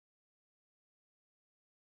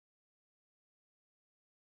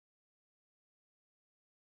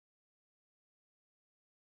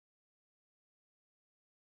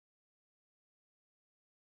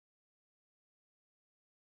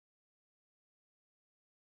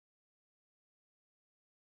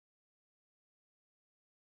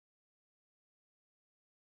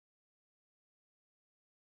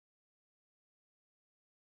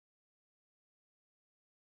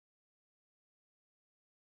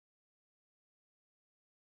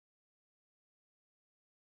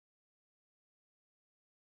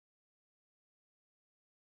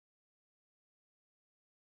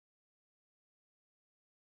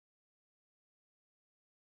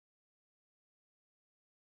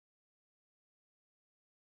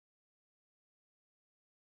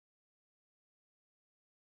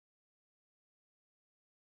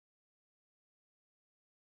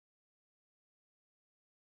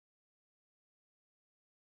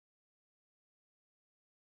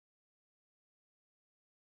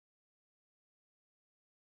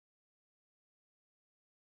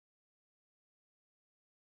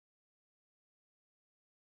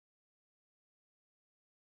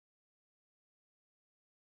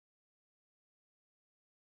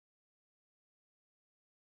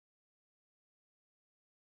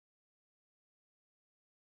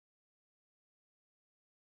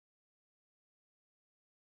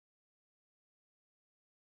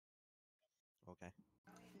Okay.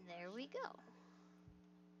 There we go.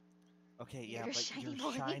 Okay, You're yeah, a but shiny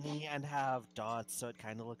you're boy. shiny and have dots, so it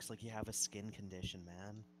kind of looks like you have a skin condition,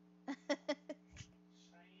 man.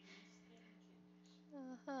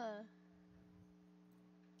 Uh-huh.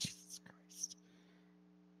 Jesus Christ.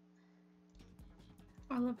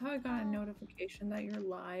 I love how I got a notification that you're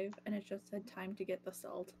live and it just said time to get the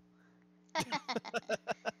salt. Oh,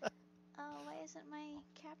 why isn't my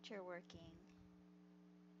capture working?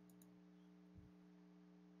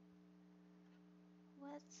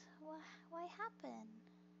 Why happened?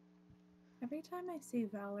 Every time I see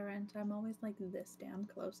Valorant, I'm always like this damn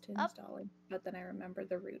close to Up. installing, but then I remember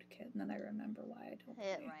the rootkit and then I remember why I don't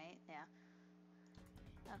play. Right, yeah.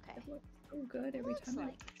 Okay. It looks so good every Looks time like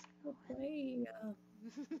I it's go play.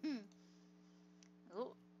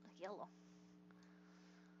 Oh, yellow.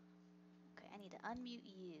 Okay, I need to unmute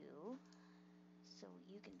you so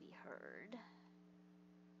you can be heard.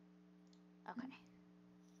 Okay.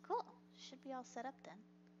 Cool. Should be all set up then.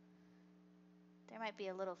 There might be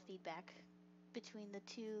a little feedback between the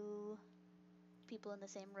two people in the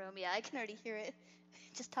same room. Yeah, I can already hear it.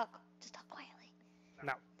 Just talk quietly.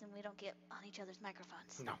 No. Then we don't get on each other's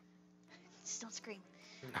microphones. No. Just don't scream.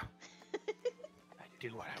 No. I do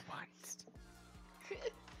what I want.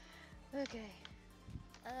 Okay.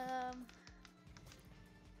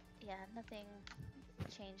 Yeah, nothing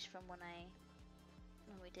changed from when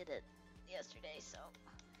we did it yesterday, so.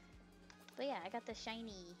 But yeah, I got the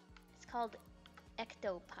shiny. It's called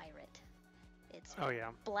Ectopirate. It's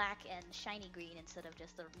black and shiny green instead of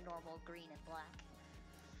just the normal green and black.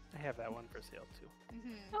 I have that one for sale too.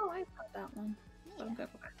 Mm-hmm. Oh, I got that one. So I'm Yeah. good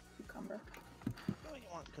with cucumber. Oh, you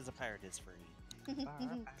want because a pirate is free.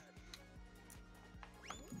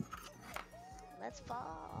 Let's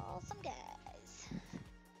fall some guys.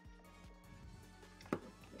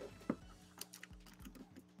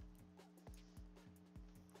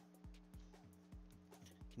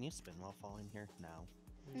 Can you spin while falling here? No.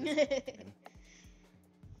 Mm-hmm.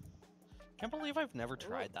 Can't believe I've never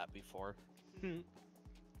tried that before.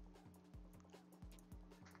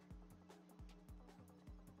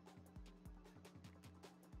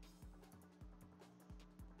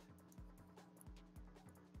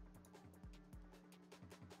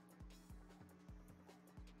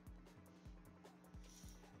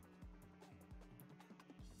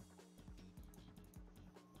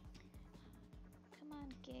 Come on,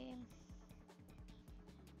 game.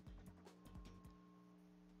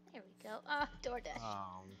 There we go. Ah, DoorDash.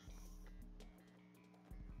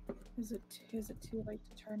 Is it too late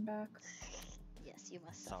to turn back? Yes, you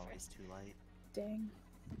must It's suffer. always too late. Dang.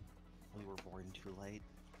 We were born too late.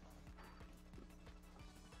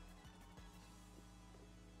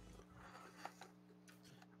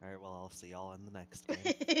 Alright, well, I'll see y'all in the next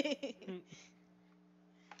game.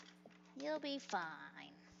 You'll be fine.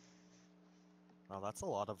 Well, that's a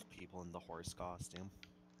lot of people in the horse costume.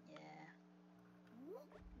 Yeah.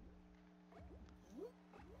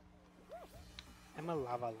 I'm a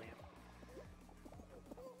lava lamp.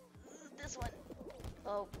 This one.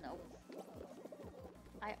 Oh, no.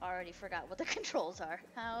 I already forgot what the controls are.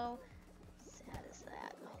 How sad is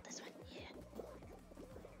that? Oh, this one. Yeah.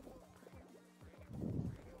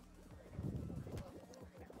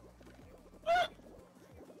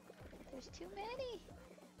 There's too many.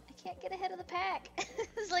 I can't get ahead of the pack.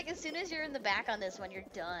 It's like as soon as you're in the back on this one, you're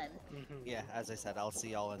done. Yeah, as I said, I'll see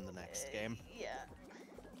y'all in the next game. Yeah.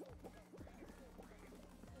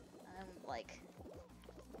 I'm like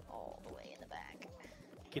all the way in the back.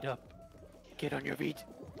 Get up. Get on your feet.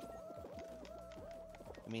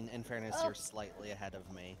 I mean, in fairness, Oh. you're slightly ahead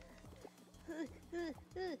of me.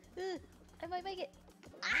 I might make it.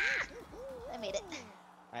 Ah! I made it.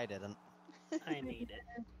 I didn't. I need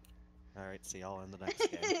it. Alright, see y'all in the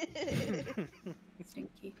next game.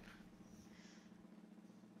 Stinky.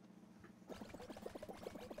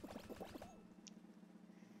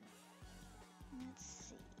 Let's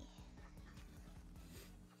see.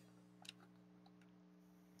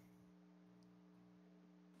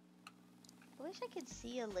 I wish I could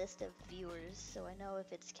see a list of viewers so I know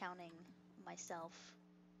if it's counting myself.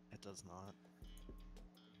 It does not.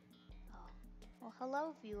 Oh. Well,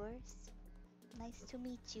 hello, viewers. Nice to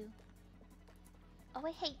meet you. Oh,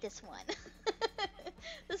 I hate this one.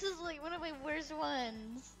 This is like one of my worst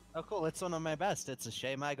ones. Oh, cool. It's one of my best. It's a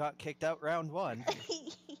shame I got kicked out round one.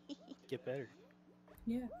 Get better.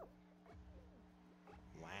 Yeah.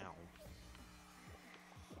 Wow.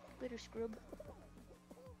 Bitter scrub.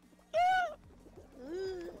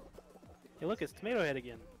 Hey, look, it's Tomato Head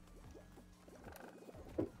again.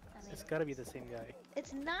 I mean, It's gotta be the same guy.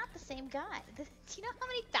 it's not the same guy. Do you know how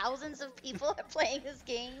many thousands of people are playing this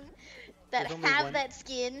game? that There's only have one- that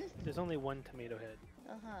skin. There's only one tomato head.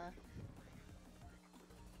 Uh-huh.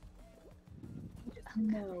 He just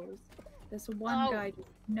knows. This one Oh. guy just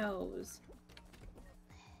knows.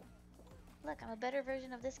 Look, I'm a better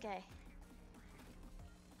version of this guy.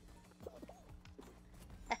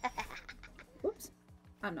 Whoops.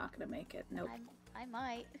 I'm not gonna make it. Nope. I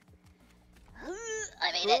might.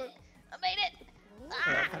 I made it! I made it!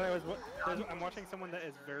 I thought I'm watching someone that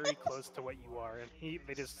is very close to what you are, and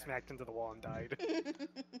they just smacked into the wall and died.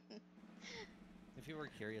 If you were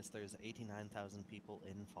curious, there's 89,000 people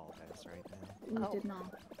in Fall Guys right now. We Oh. did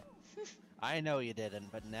not. I know you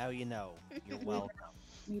didn't, but now you know. You're welcome.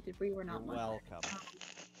 We were not You're one. welcome.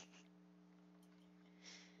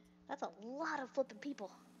 That's a lot of flipping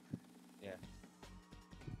people. Yeah.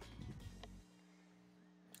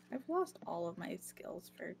 I've lost all of my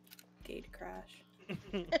skills for Gate Crash.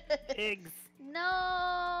 Eggs.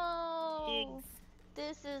 No! Eggs.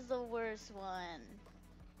 This is the worst one.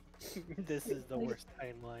 This is the worst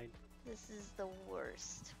timeline. This is the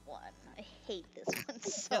worst one. I hate this one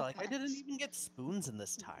so Yeah, like I much. didn't even get spoons in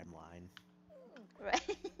this timeline.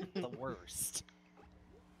 Right? The worst.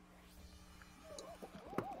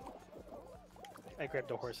 I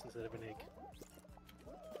grabbed a horse instead of an egg.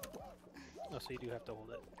 Oh, so you do have to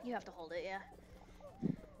hold it. You have to hold it, yeah.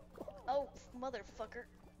 Oh, motherfucker.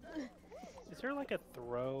 Is there like a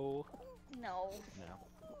throw? No. No.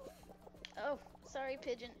 Oh, sorry,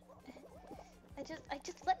 pigeon. I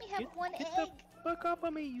just let me have one Get egg. the fuck up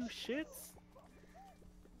on me, you shits!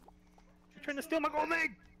 You're trying to steal my golden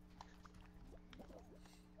egg!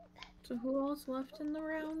 So who else left in the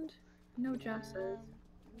round? No Jess is.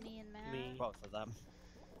 Me and Matt. Me. Both of them.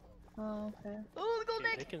 Oh, okay. Oh, the gold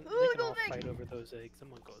Okay, egg! they can Oh, all the gold egg! fight over those eggs. I'm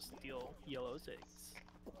gonna go steal Yellow's eggs.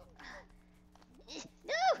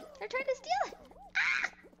 No! They're trying to steal it! Ah!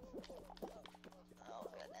 Oh,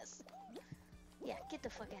 goodness. Yeah, get the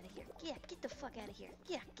fuck out of here. Yeah, get the fuck out of here.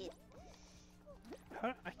 Yeah, get.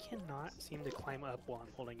 How, I cannot seem to climb up while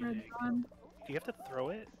I'm holding an Red egg. Dawn. Do you have to throw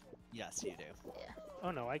it? Yes, you do.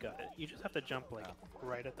 Oh no, I got it. You just have to jump like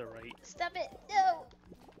right at the right. Stop it! No!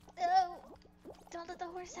 No! Don't let the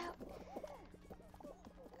horse out.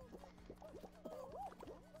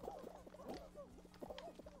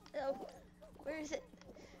 Oh, where is it?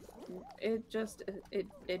 It just it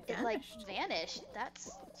It like vanished. vanished.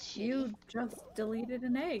 That's shitty. You just deleted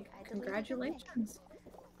an egg. I deleted an egg. Congratulations.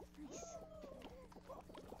 Nice.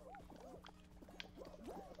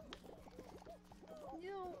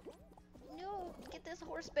 No, no, get this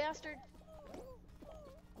horse bastard.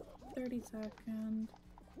 30 seconds.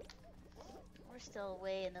 We're still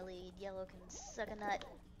way in the lead. Yellow can suck a nut.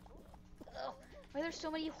 Oh, why are there so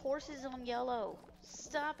many horses on yellow?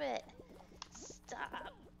 Stop it.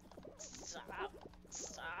 Stop. Stop.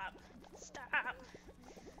 Stop. Stop.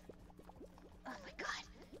 Oh my god.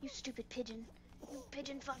 You stupid pigeon. You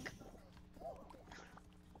pigeon fuck.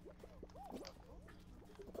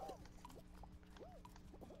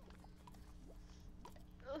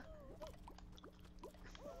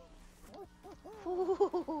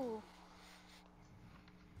 Ooh.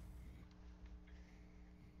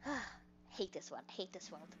 Hate this one. Hate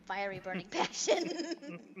this one with a fiery burning passion.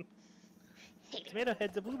 Hate it. Tomato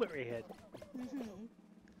head's a blueberry head. Mhm.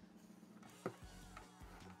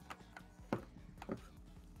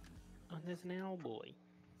 Oh, there's an owl boy.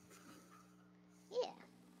 Yeah,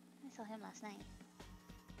 I saw him last night.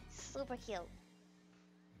 Super cute.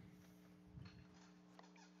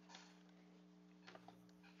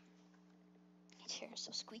 My chair is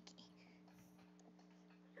so squeaky.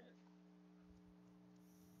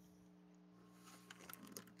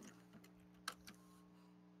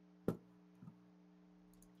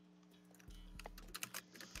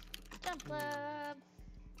 Jump club.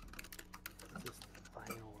 Is this the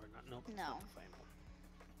final or not? Nope. it's No. not the final.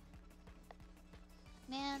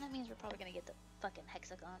 Man, that means we're probably gonna get the fucking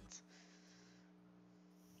hexagons.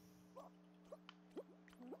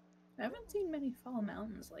 I haven't seen many fall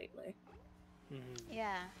mountains lately. Mhm.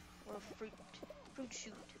 Yeah, or fruit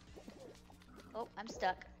shoot. Oh, I'm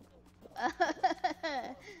stuck.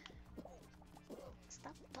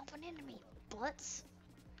 Stop bumping into me, butts.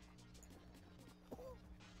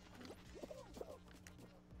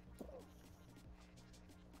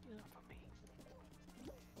 Get off of me.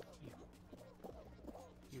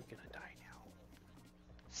 You're gonna die now.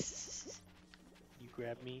 You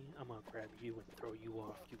grab me, I'm gonna grab you and throw you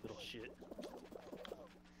off, you little shit.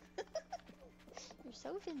 You're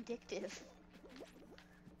so vindictive.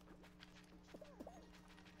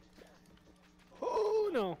 Oh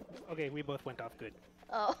no! Okay, we both went off good.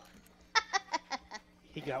 Oh.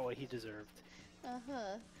 He got what he deserved.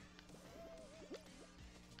 Uh-huh.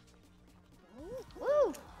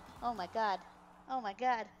 Oh my god. Oh my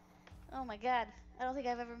god. Oh my god. I don't think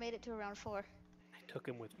I've ever made it to round 4. I took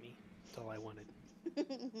him with me. That's all I wanted.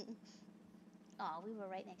 Aw, we were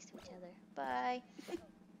right next to each other. Bye.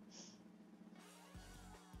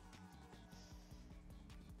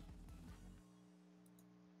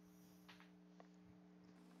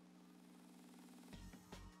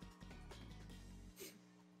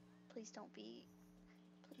 Please don't be.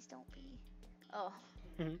 Please don't be. Oh.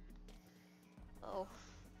 Mhm. Oh.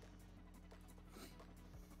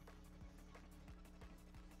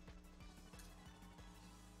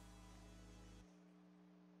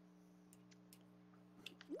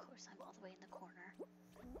 Of course, I'm all the way in the corner.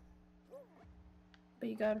 But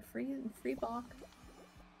you got a free block.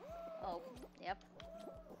 Oh, yep.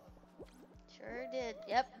 Sure did.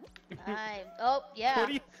 Yep. Oh, yeah.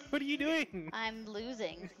 What are you doing? I'm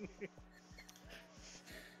losing.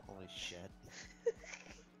 Holy shit.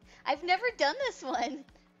 I've never done this one.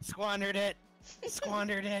 Squandered it!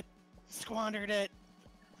 Squandered it! Squandered it!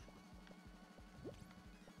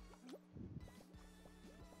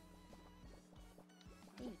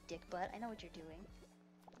 Hey, you dick butt. I know what you're doing.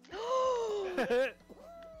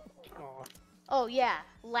 Aw, Oh, yeah.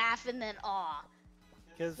 Laugh and then aw.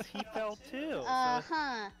 because he fell too. So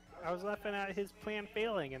Uh-huh. I was laughing at his plan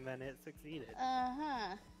failing, and then it succeeded.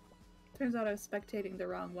 Uh-huh. Turns out I was spectating the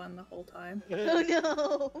wrong one the whole time. Oh,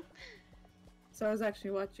 no. So I was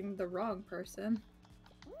actually watching the wrong person.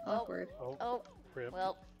 Oh. Awkward. Oh, Oh, rip.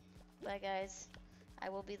 well. Bye, guys. I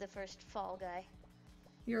will be the first fall guy.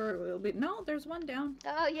 You're no, there's one down.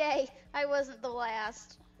 Oh, yay. I wasn't the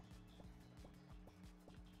last.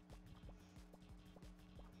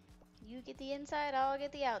 You get the inside, I'll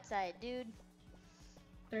get the outside, dude.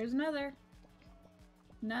 There's another.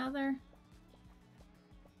 Another.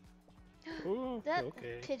 Ooh, That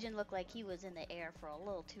okay. pigeon looked like he was in the air for a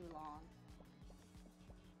little too long.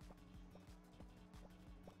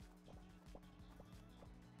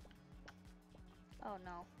 Oh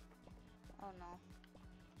no. Oh no.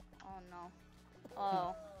 Oh no.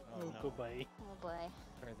 Oh. Oh, no. Goodbye. Oh boy.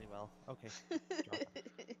 Fairly well. Okay.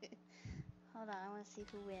 Hold on, I want to see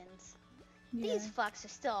who wins. Yeah. These fucks are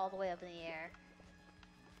still all the way up in the air.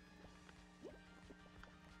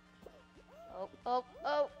 Oh, oh,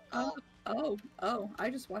 oh, oh. Oh, I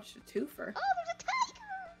just watched a twofer. Oh, there's a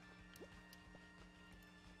tiger!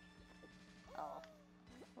 Oh.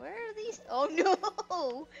 Where are these? Oh no!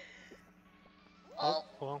 Oh,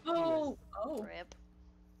 Well, Oh, rip.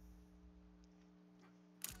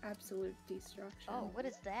 absolute destruction. Oh, what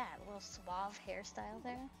is that? A little suave hairstyle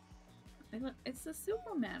there? It's the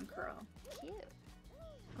Superman curl. Cute.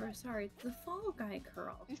 Or sorry, it's the Fall Guy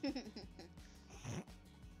curl.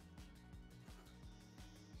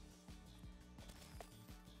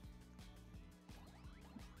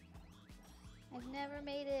 I've never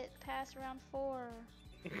made it past round 4.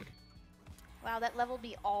 Wow, that leveled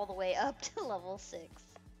me all the way up to level 6.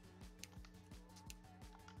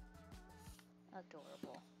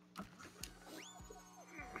 Adorable.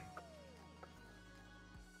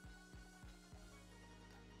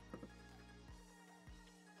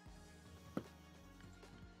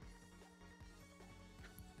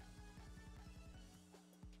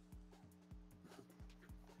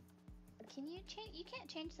 Can you change? You can't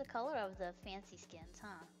change the color of the fancy skins,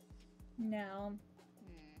 huh? No.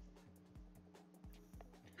 Hmm.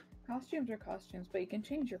 Costumes are costumes, but you can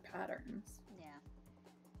change your patterns. Yeah.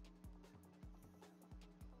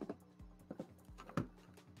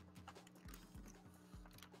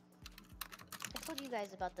 I told you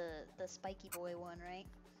guys about the spiky boy one, right?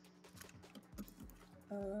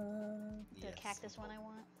 The Yes. cactus one I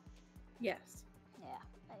want? Yes. Yeah,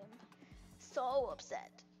 I am so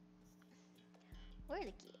upset. Where the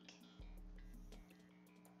gig?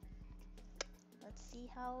 Let's see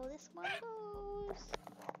how this one goes.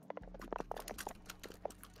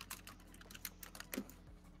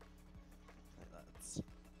 That's...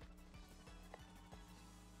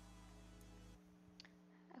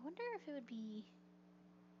 I wonder if it would be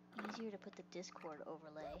easier to put the Discord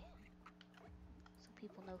overlay so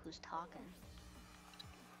people know who's talking.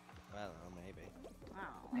 I don't know, maybe. I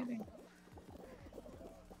don't know. Maybe.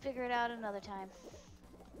 Figure it out another time.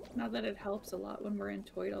 Not that it helps a lot when we're in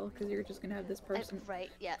Toidle, because you're just gonna have this person Right,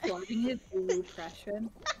 yeah. flogging it through repression.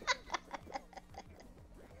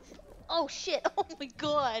 Oh shit, oh my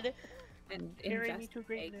god! And Carry me invest to in egg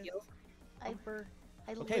greatness. yolk. I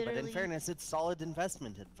Okay, literally... but in fairness, it's solid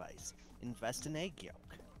investment advice. Invest in egg yolk.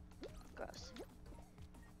 Gross.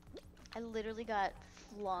 I literally got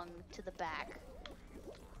flung to the back.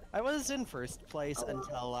 I was in first place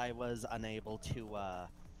until I was unable to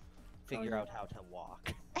figure yeah. out how to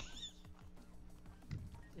walk.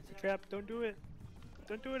 It's a trap. Don't do it.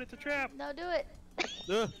 Don't do it. It's a trap. No, do it.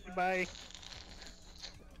 Ugh, Goodbye.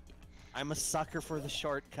 I'm a sucker for the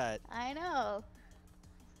shortcut. I know.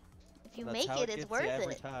 If you That's make how it, it's gets worth you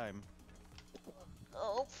every it. time.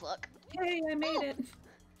 Oh fuck. Yay, I made it.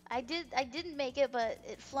 I didn't make it, but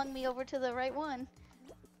it flung me over to the right one.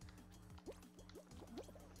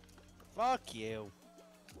 Fuck you.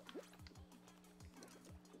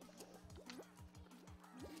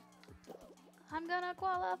 I'm gonna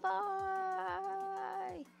qualify.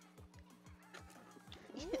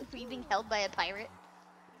 Were you being held by a pirate?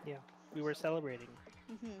 Yeah, we were celebrating.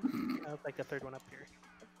 Mhm. I was like the third one up here.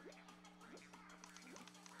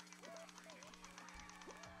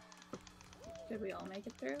 Did we all make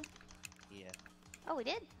it through? Yeah. Oh, we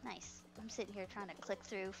did? Nice. I'm sitting here trying to click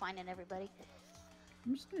through, finding everybody.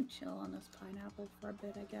 I'm just gonna chill on this pineapple for a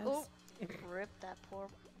bit, I guess. Oh, rip that poor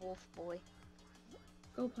wolf boy.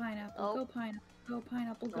 Go pineapple, Oh. go pineapple, go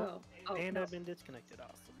pineapple, go. Oh, and no. I've been disconnected.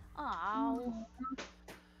 Awesome. Ow,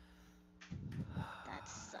 Oh, that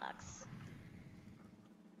sucks.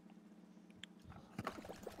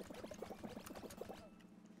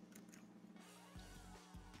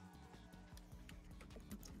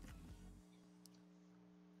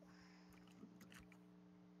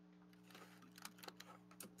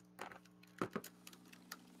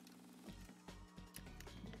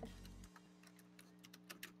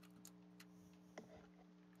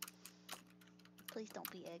 Please don't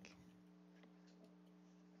be egg.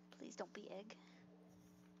 Please don't be egg.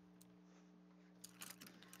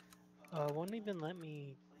 Won't even let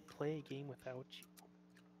me play a game without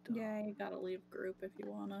you. yeah, you gotta leave group if you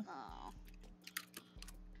wanna. Oh.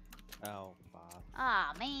 Oh, Bob.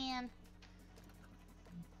 Ah, man.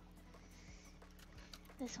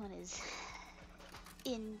 This one is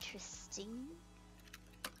interesting.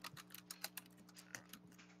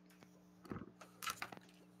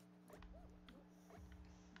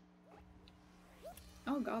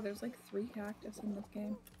 Oh god, there's like 3 cactus in this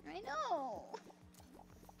game. I know.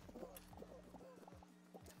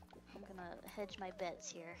 I'm gonna hedge my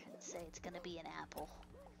bets here and say it's gonna be an apple.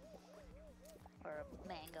 Or a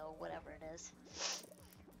mango, whatever it is.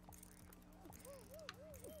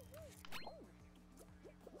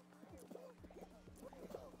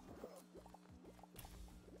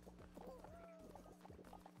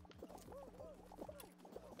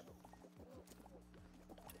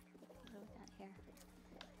 What do we got here?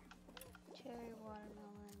 Cherry,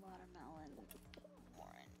 watermelon, watermelon,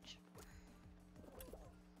 orange.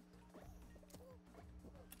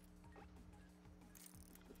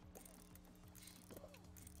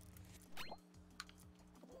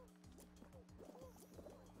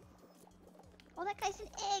 Oh, that guy's an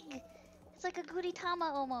egg! It's like a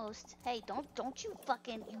Gudetama almost. Hey, don't you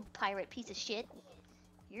fucking, you pirate piece of shit.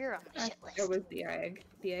 You're on the I shit think list. it was the egg.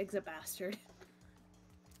 The egg's a bastard.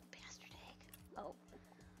 Bastard egg. Oh.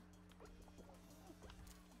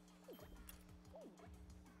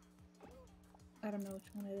 I don't know which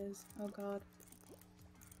one it is. Oh god.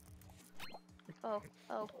 Oh,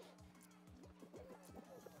 oh.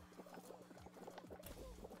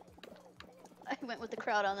 I went with the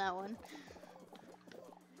crowd on that one.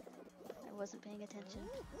 I wasn't paying attention.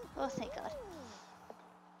 Oh, thank God.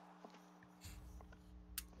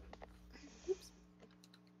 Oops.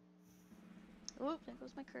 Oop, there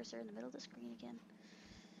goes my cursor in the middle of the screen again.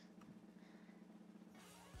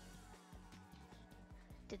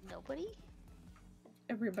 Did nobody?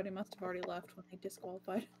 Everybody must have already left when they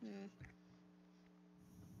disqualified. Hmm.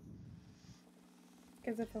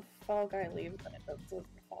 Because if a fall guy leaves, then it doesn't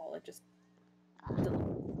fall. It just Ah.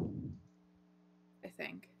 deletes. I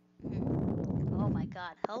think. Hmm. Oh my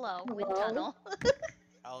God. Hello, wind Hello? tunnel.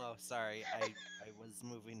 Oh, sorry. I was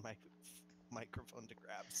moving my microphone to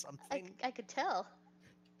grab something. I could tell.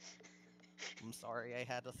 I'm sorry. I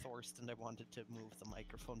had a thirst and I wanted to move the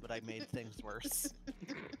microphone, but I made things worse.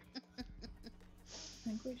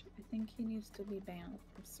 I think he needs to be banned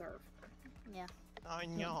from Surf. Yeah, Oh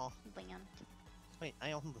no. banned, Wait,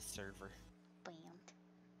 I own the server. banned,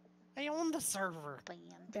 I own the server.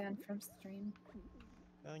 banned. Banned from stream.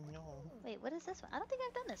 Oh no. Wait, what is this one? I don't think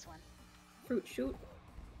I've done this one. Fruit shoot.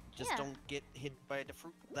 Just Yeah. don't get hit by the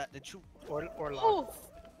fruit that did shoot. Or Oh! lock.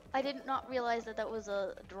 I did not realize that was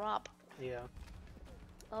a drop. Yeah.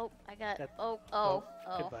 Oh, I got. That- Oh.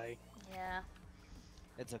 Goodbye. Yeah.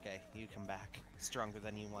 It's okay. You come back stronger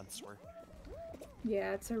than you once were.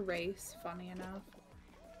 Yeah, it's a race, funny enough.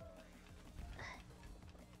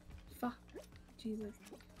 Fuck. Jesus.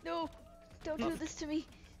 No! Don't do this to me!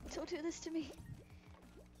 Don't do this to me!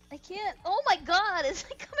 I can't. Oh my God! It's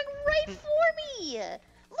like coming right for me!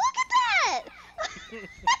 Look at that!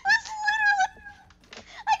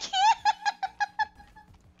 I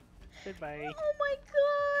die. Oh my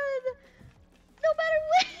god! No matter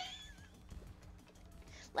what!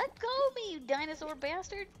 Let go of me, you dinosaur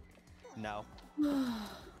bastard! No.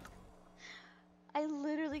 I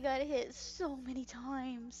literally got hit so many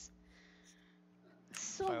times. If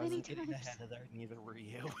So I many wasn't getting times. ahead of there, neither were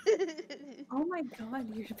you. Oh my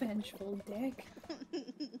god, you vengeful dick.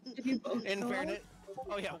 Did you both In go out? fairness,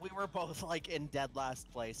 oh yeah, we were both like in dead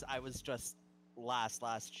last place. I was just last.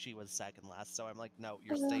 She was second last. So I'm like, no,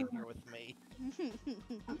 you're staying here with me.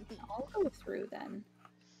 I'll go through then.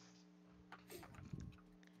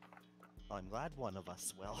 Well, I'm glad one of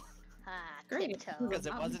us will, Ah, Great. tiptoe. because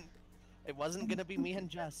it wasn't gonna be me and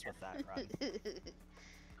Jess with that run.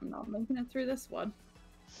 I'm not making it through this one.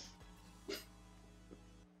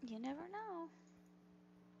 You never know.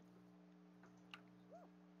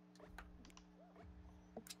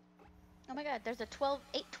 Oh my god, there's a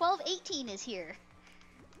 1218 is here.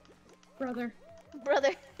 Brother.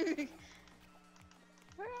 Brother.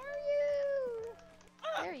 Where are you?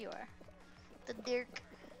 There you are. The Dirk.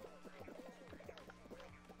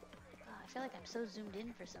 Oh, I feel like I'm so zoomed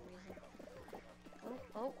in for some reason.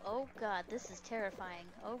 Oh god, this is terrifying.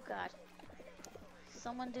 Oh god.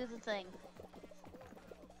 Someone do the thing.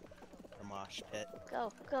 The mosh pit.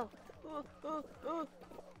 Go. Oh,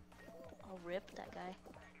 rip that guy.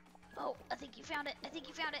 Oh, I think you found it.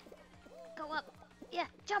 Go up. Yeah,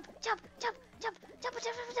 jump.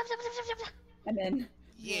 I'm in.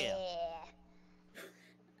 Yeah.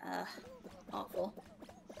 Awful.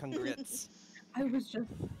 Congrats. I was just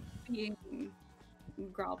being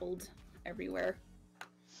groveled everywhere.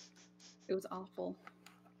 It was awful.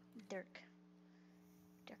 Dirk.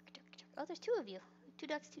 Oh, there's two of you. Two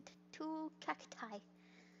ducks, two cacti.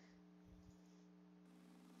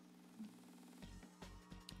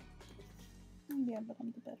 Yeah, but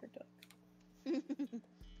I'm the better duck.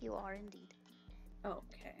 You are indeed.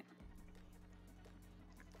 Okay.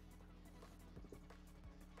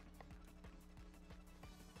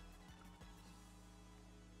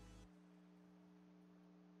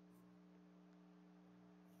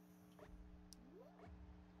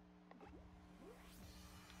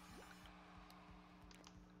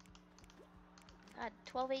 God,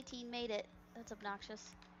 1218 made it. That's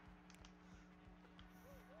obnoxious.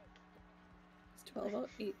 Is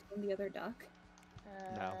 12:08 the other duck?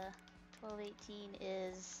 No. 1218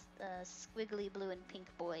 is the squiggly blue and pink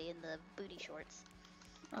boy in the booty shorts.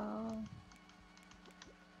 Oh.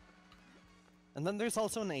 And then there's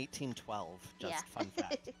also an 1812. Just Yeah. fun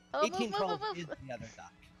fact. Oh, move, 1812 move. is the other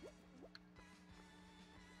duck.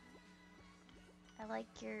 I like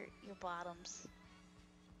your bottoms.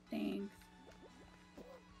 Thanks.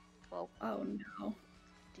 Whoa. Oh no.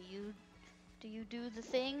 Do you do the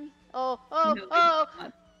thing? Oh. No, I did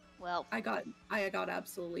not. Well, I got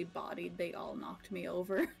absolutely bodied. They all knocked me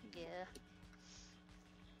over. yeah.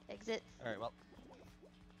 Exit. Alright, well,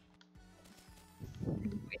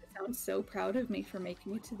 You sound so proud of me for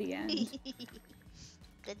making it to the end.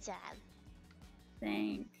 Good job.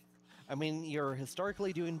 Thanks. I mean, you're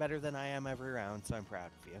historically doing better than I am every round, so I'm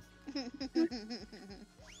proud of you.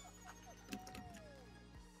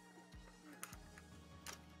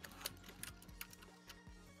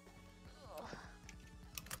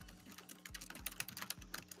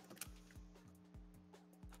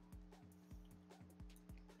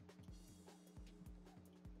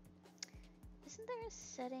 Isn't there a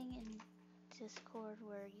setting in Discord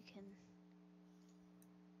where you can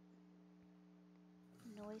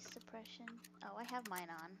noise suppression? Oh, I have mine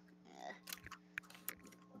on.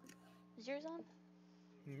 Is yours on?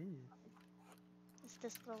 It's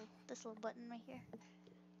this little button right here.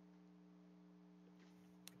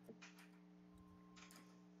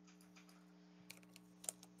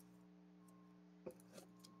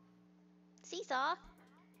 Seesaw.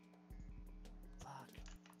 Fuck.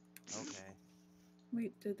 Okay.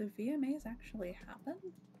 Wait, did the VMAs actually happen?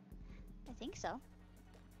 I think so.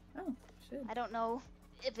 Oh, shit. I don't know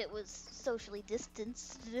if it was socially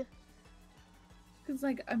distanced. Because,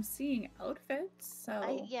 like, I'm seeing outfits, so...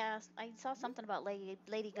 I saw something about Lady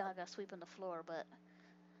Gaga sweeping the floor, but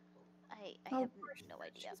I Oh, have of course no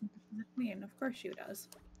idea. I mean, of course she does.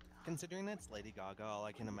 Considering it's Lady Gaga, all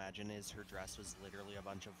I can imagine is her dress was literally a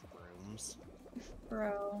bunch of brooms.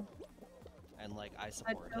 Bro, And, like, I that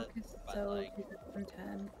support joke it, is but, so like,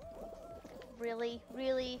 2010. Really?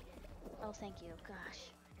 Oh, thank you.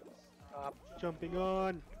 Gosh. Stop jumping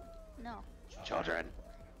on. No. Children.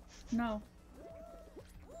 No.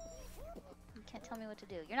 You can't tell me what to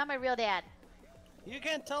do. You're not my real dad. you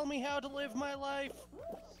can't tell me how to live my life!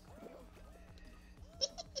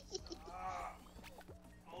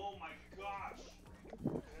 Oh my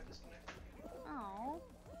gosh! Oh.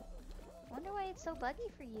 it's so buggy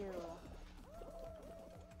for you?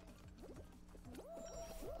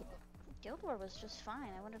 Guild War was just fine.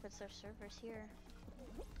 I wonder if it's their servers here.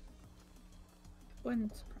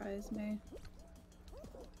 Wouldn't surprise me.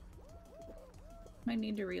 Might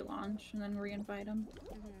need to relaunch and then re-invite them.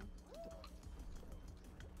 Mm-hmm.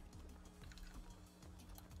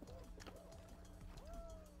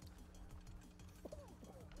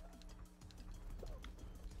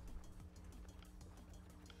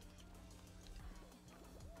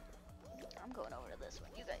 I'm going over to this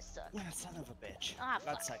one. You guys suck. Yeah, son of a bitch. Ah,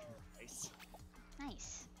 Got fuck. second place.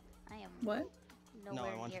 Nice. I am What? No,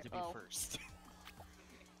 nowhere I wanted near. to be Oh, first.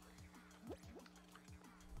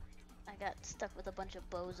 I got stuck with a bunch of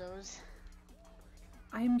bozos.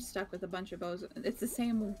 I'm stuck with a bunch of bows. It's the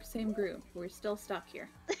same group. We're still stuck here.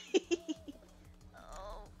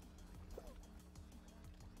 Oh.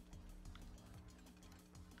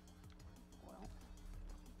 Well.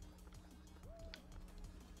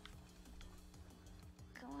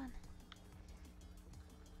 Go on.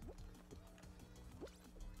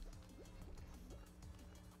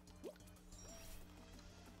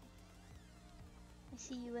 I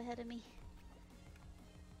see you ahead of me.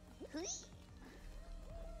 Hui.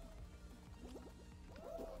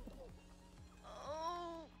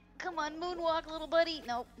 Oh, come on, moonwalk, little buddy.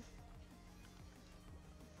 Nope.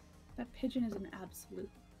 That pigeon is an absolute.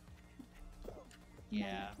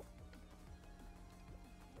 Yeah.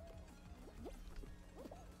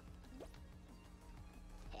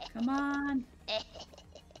 Come on.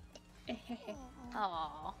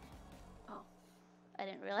 Aww. Oh. I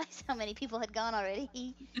didn't realize how many people had gone already.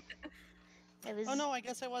 It was. Oh no, I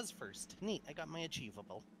guess I was first. Neat, I got my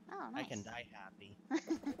achievable. Oh, nice. I can die happy.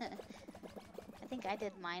 I think I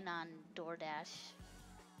did mine on DoorDash.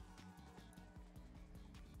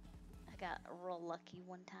 I got real lucky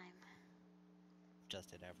one time.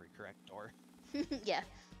 Just hit every correct door. Yeah.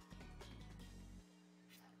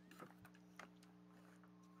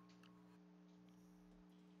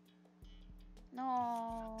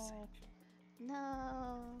 No.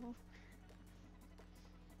 No.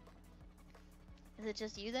 Is it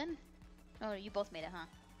just you then? Oh, you both made it, huh?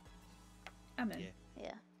 I'm in. Yeah.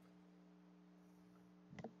 Yeah.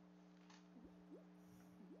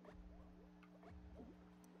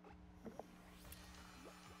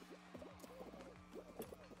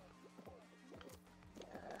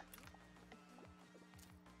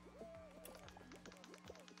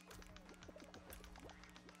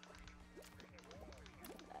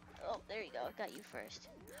 Oh, there you go. I got you first.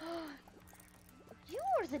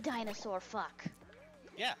 You're the dinosaur fuck.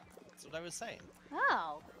 Yeah, that's what I was saying.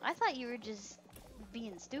 Oh, I thought you were just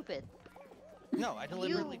being stupid. No, I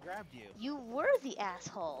deliberately You- grabbed you. You were the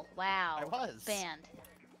asshole. Wow. I was. Banned.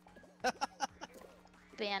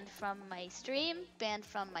 Banned from my stream, banned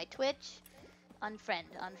from my Twitch, unfriend,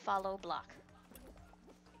 unfollow, block.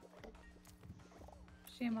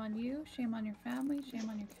 Shame on you. Shame on your family. Shame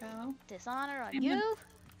on your cow. Dishonor on Shame you.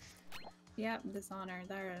 Yep, dishonor.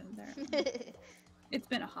 There. It's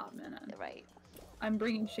been a hot minute. Right. I'm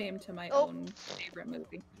bringing shame to my Oh. own favorite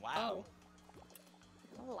movie. Wow.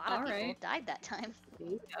 A lot of people Alright. died that time.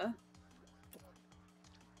 Yeah.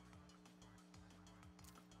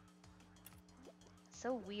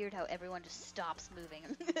 So weird how everyone just stops moving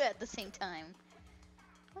at the same time.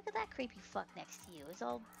 Look at that creepy fuck next to you. It's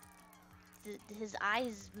all... his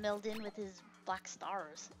eyes meld in with his black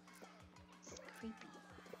stars. It's creepy.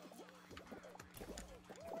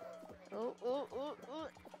 Oh, oh, oh, oh.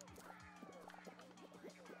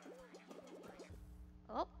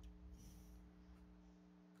 Oh.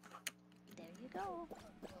 There you go.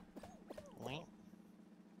 Wait.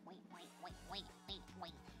 Wait, wait, wait, wait, wait,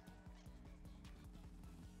 wait.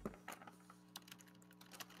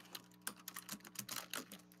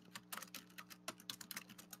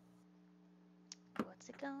 What's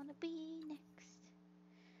it gonna be next?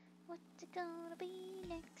 What's it gonna be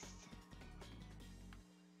next?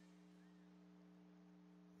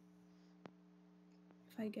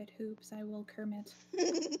 If I get hoops, I will Kermit. I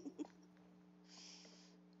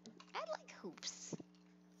like hoops.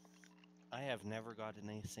 I have never gotten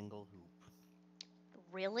a single hoop.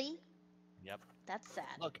 Really? Yep. That's sad.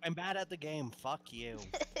 Look, I'm bad at the game. Fuck you.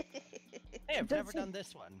 Hey, I've Does never it- done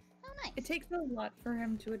this one. Oh, nice. It takes a lot for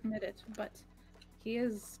him to admit it, but he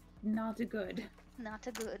is not a good. Not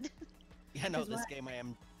a good. Yeah, no, Is this why- game I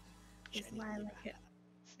am It's why I genuinely like bad it.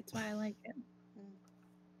 It's why I like it. at.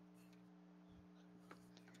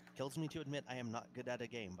 Kills me to admit I am not good at a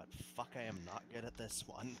game, but fuck, I am not good at this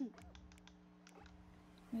one.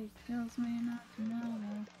 It kills me not to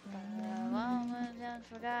know. The moment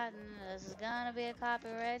unforgotten. This is gonna be a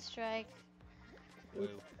copyright strike. Woo.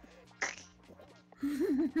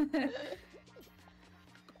 I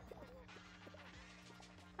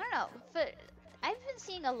don't know, but I've been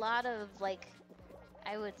seeing a lot of like,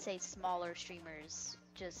 I would say smaller streamers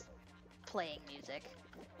just playing music.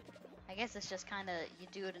 I guess it's just kind of you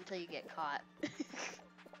do it until you get caught.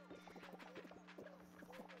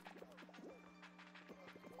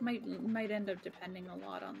 might end up depending a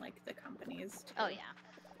lot on like the companies too. Oh yeah.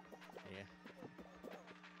 Yeah.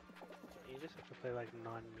 You just have to play like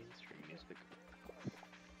non-mainstream music.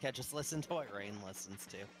 Yeah, just listen to what Rain listens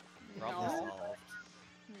to. Problem No. solved.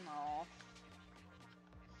 No.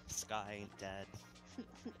 Sky ain't dead.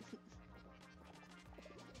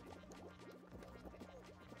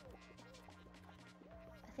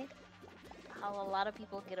 I think how a lot of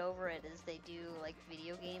people get over it is they do like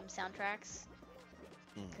video game soundtracks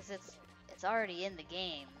Hmm. because it's already in the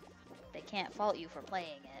game. They can't fault you for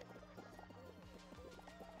playing it,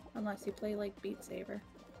 Unless you play like Beat Saber.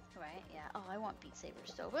 right? Yeah. Oh, I want Beat Saber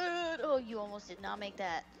so bad. Oh, you almost did not make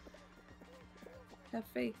that. Have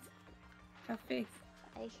faith. Have faith.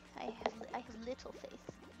 I have little faith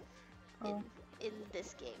Oh. in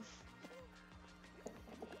this game.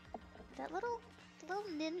 That little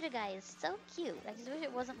ninja guy is so cute. I just wish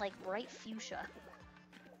it wasn't like bright fuchsia.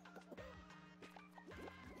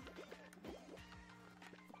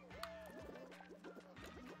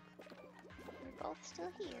 We're both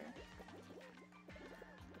still here.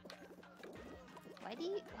 Why?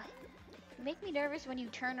 You make me nervous when you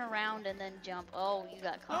turn around and then jump. Oh, you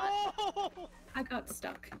got caught. Oh! I got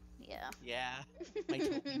stuck. Yeah. Yeah. My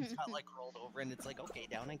toe beams got like rolled over and it's like, okay,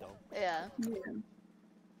 down I go. Yeah. Yeah.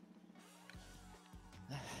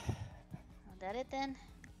 Was that it then?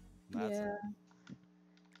 That's Yeah.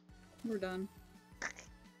 We're done.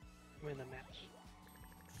 Win the match.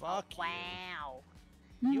 Fuck you. Wow.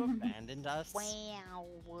 You abandoned us. Wow.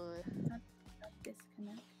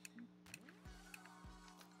 Disconnect.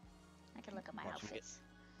 I can look at my Watch him get- outfits.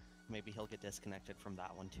 Maybe he'll get disconnected from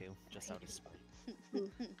that one too, just out of spite.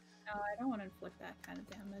 No, I don't want to inflict that kind of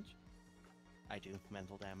damage. I do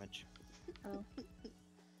mental damage. Oh.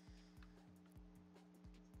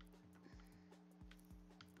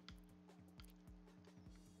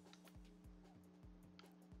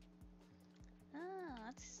 Oh,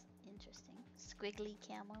 that's interesting. Squiggly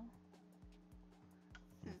camo.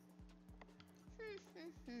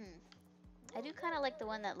 I do kind of like the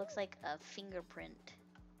one that looks like a fingerprint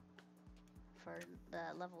for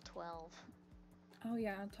the level 12. Oh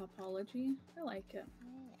yeah, topology. I like it.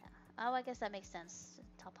 Yeah. Oh, I guess that makes sense.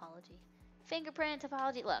 Topology. Fingerprint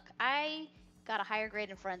topology. Look, I got a higher grade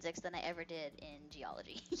in forensics than I ever did in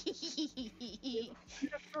geology. You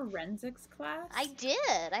had a forensics class? I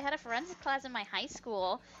did. I had a forensics class in my high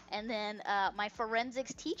school, and then my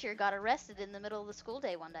forensics teacher got arrested in the middle of the school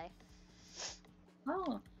day one day.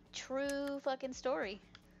 Oh. True fucking story.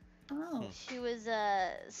 Oh. She was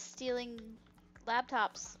stealing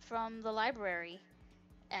laptops from the library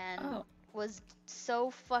and Oh. was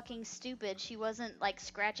so fucking stupid. She wasn't like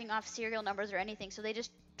scratching off serial numbers or anything, so they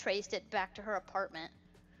just traced it back to her apartment.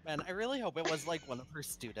 Man, I really hope it was like one of her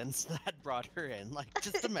students that brought her in. Like,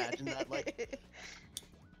 just imagine that. Like,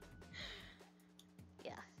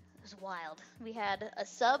 yeah, it was wild. We had a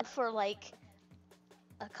sub for like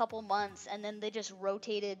a couple months, and then they just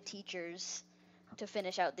rotated teachers to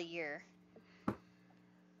finish out the year. Did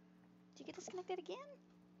you get disconnected again?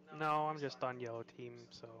 No, I'm just on yellow team,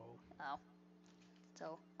 so Oh.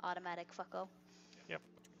 So, automatic fucko. Yep.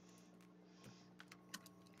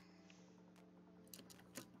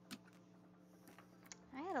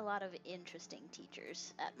 I had a lot of interesting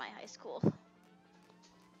teachers at my high school.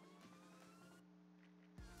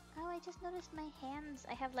 Oh, I just noticed my hands.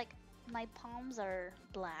 I have like, my palms are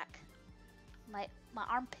black. My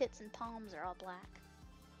armpits and palms are all black.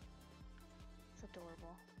 It's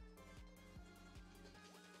adorable.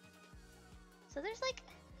 So there's like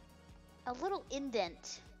a little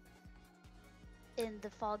indent in the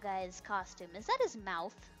Fall Guys costume. Is that his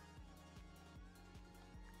mouth?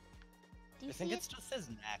 Do you I see think it? it's just his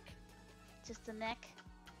neck. Just the neck?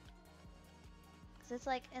 Because it's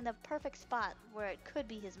like in the perfect spot where it could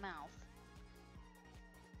be his mouth.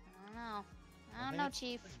 I don't know. I don't know,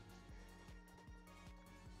 Chief.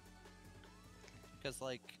 Because,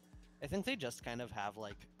 like, I think they just kind of have,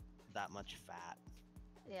 like, that much fat.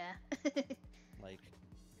 Yeah. Like,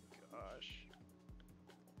 gosh.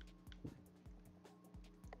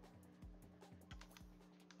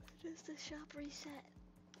 Just a shop reset.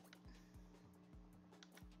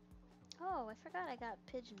 Oh, I forgot I got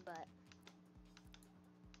pigeon butt.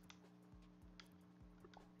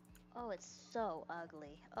 Oh, it's so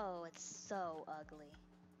ugly. Oh, it's so ugly.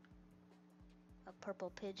 A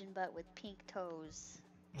purple pigeon butt with pink toes.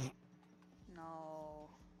 No.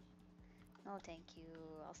 No, thank you.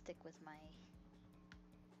 I'll stick with my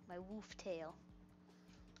woof tail.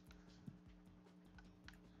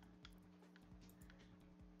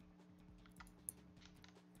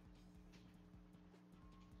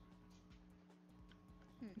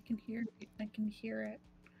 I can hear it.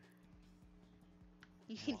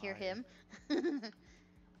 You can hear Why? him.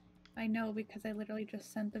 I know because I literally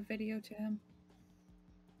just sent the video to him.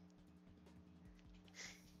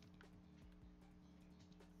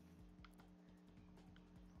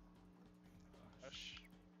 Gosh.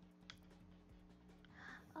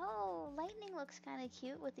 Oh, lightning looks kind of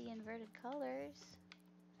cute with the inverted colors.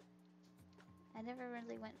 I never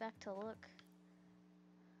really went back to look.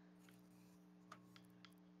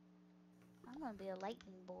 I'm gonna be a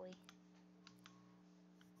lightning boy.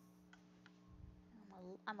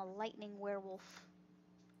 I'm a lightning werewolf.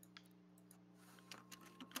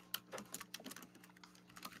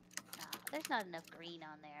 Nah, there's not enough green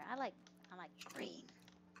on there. I like green.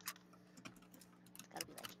 It's gotta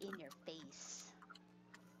be like in your face.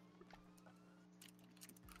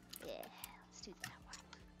 Yeah, let's do that one.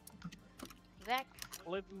 You back?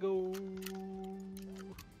 Let's go. Are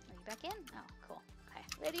you back in? Oh, cool. Okay,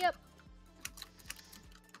 ready up.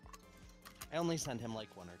 I only sent him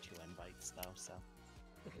like 1 or 2 invites though, so.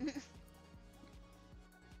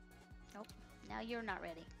 Nope. Now you're not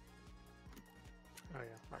ready. Oh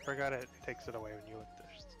yeah, I forgot it takes it away when you look at the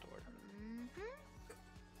store.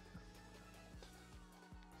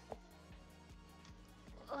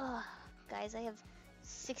 Ugh, guys, I have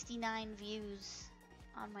 69 views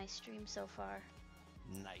on my stream so far.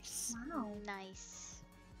 Nice. Wow. Nice.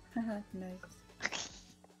 Nice.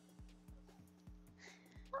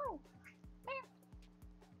 Oh,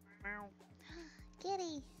 Meow.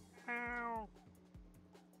 kitty. Meow.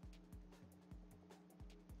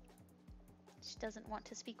 She doesn't want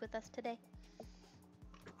to speak with us today.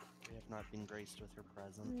 We have not been graced with her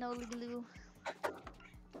presence. No, Lulu.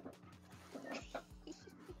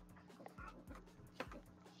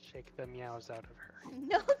 Shake the meows out of her.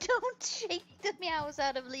 No, don't shake the meows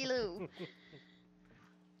out of Lilu.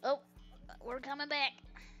 Oh, we're coming back.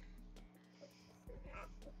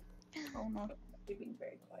 Oh no, you're being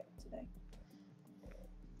very quiet today.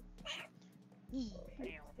 Are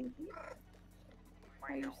you sleepy?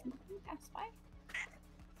 Are you sleepy? That's fine.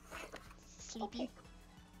 Sleepy.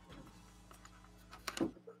 Okay.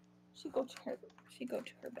 She go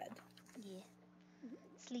to her bed. Yeah.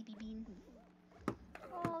 Sleepy bean.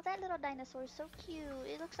 Oh, that little dinosaur is so cute.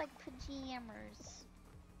 It looks like pajamas.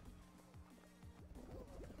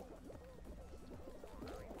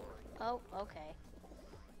 Oh, okay.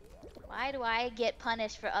 Why do I get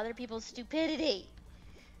punished for other people's stupidity?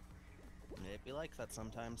 It be like that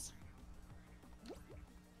sometimes.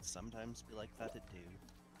 Sometimes be like that it do.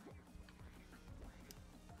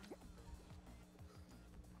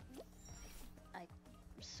 I'm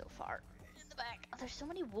so far in the back. Oh, there's so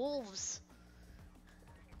many wolves.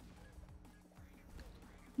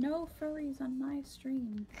 No furries on my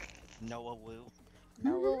stream. Noah Woo.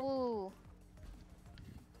 No woo.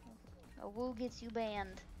 A woo gets you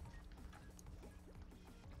banned.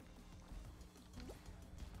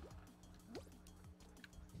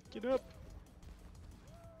 Get up.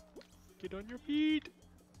 Get on your feet.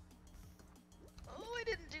 Oh, I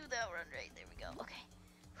didn't do that run right. There we go. Okay.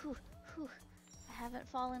 Whew, whew. I haven't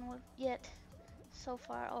fallen yet so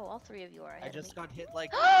far. Oh, all 3 of you are ahead I of me. just got hit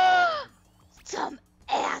like. Some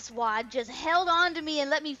asswad just held on to me and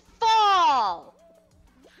let me fall!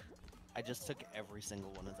 I just took every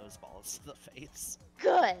single one of those balls to the face.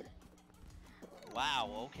 Good. Wow,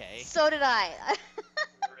 okay. So did I.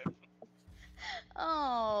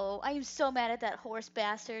 Oh, I am so mad at that horse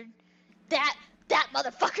bastard. That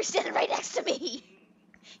motherfucker standing right next to me.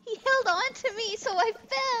 He held on to me, so I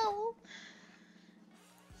fell.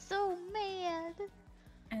 So mad.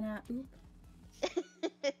 And oop.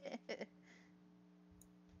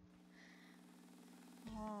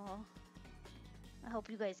 Oh, I hope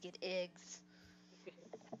you guys get eggs.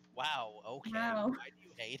 Wow, okay. Wow. Why do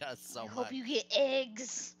you hate us so I much? hope you get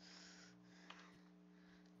eggs.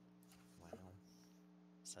 Wow.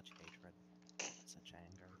 Such hatred. Such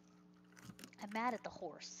anger. I'm mad at the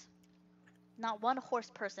horse. Not one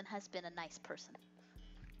horse person has been a nice person.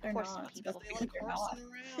 They're Horse not. people. Because they like They're not. horsing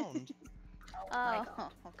around. my Oh,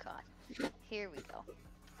 God. oh god. Here we go.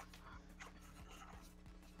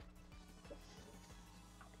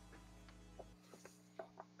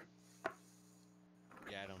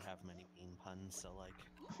 Yeah, I don't have many bean puns, so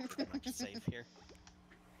like, pretty much safe here.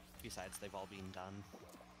 Besides, they've all been done.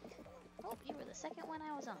 Oh, you were the second one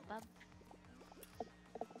I was on, bub.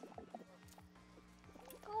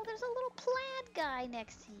 Oh, there's a little plaid guy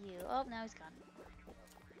next to you. Oh, now he's gone.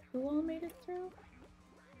 Who all made it through?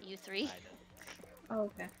 You three? I did. Oh,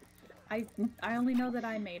 okay. I only know that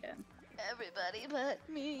I made it. Everybody but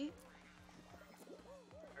me.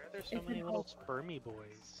 Why are there so If many it little helps. spermy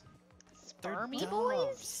boys? They're Spermy boys?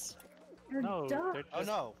 doves. They're No, ducks. they're Oh just...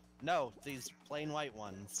 no, no, these plain white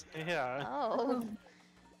ones. Yeah. Oh,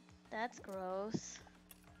 that's gross.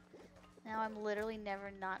 Now I'm literally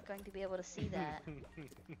never not going to be able to see that.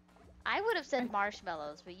 I would have said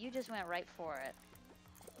marshmallows, but you just went right for it.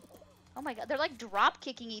 Oh my god, they're like drop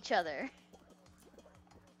kicking each other.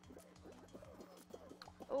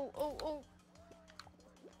 Oh, oh, oh.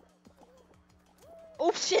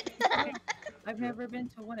 Oh shit! I've never been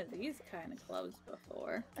to one of these kind of clubs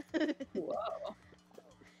before. Whoa.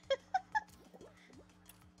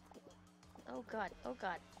 Oh god, oh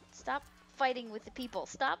god. Stop fighting with the people.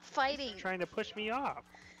 Stop fighting. They're trying to push me off.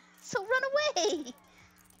 So run away!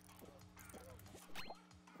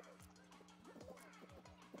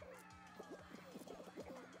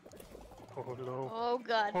 Oh no. Oh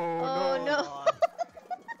god. Oh, Oh no.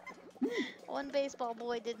 no. One baseball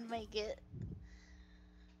boy didn't make it.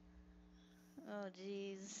 Oh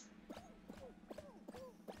jeez.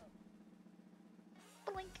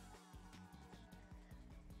 Blink.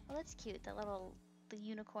 Oh, that's cute. That little, the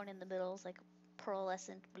unicorn in the middle is like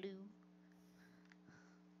pearlescent blue.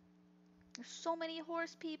 There's so many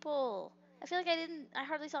horse people. I feel like I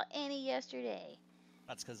hardly saw any yesterday.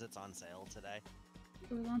 That's because it's on sale today.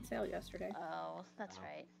 It was on sale yesterday. Oh, that's Oh.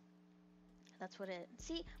 right. That's what it.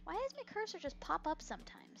 See, why does my cursor just pop up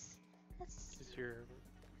sometimes? That's. Is you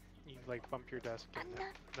like bump your desk and I'm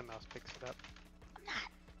not. the mouse picks it up. I'm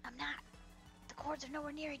not. I'm not. The cords are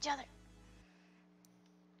nowhere near each other.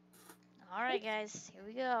 All right, guys. Here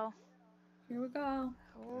we go. Here we go.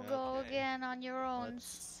 We'll go Okay. again on your own.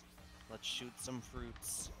 Let's shoot some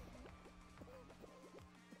fruits.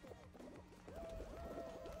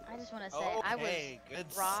 I just want to say I was Okay, good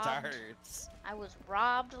robbed. starts. I was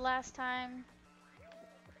robbed last time.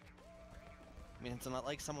 I mean, it's not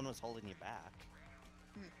like someone was holding you back.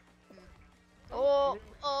 Oh,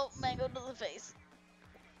 oh, mango to the face.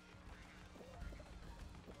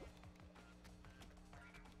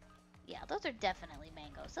 Yeah, those are definitely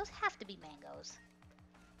mangoes. Those have to be mangoes.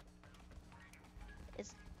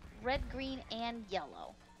 It's red, green, and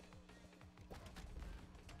yellow.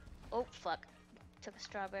 Oh, fuck. Took a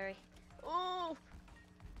strawberry. Oh!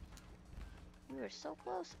 We were so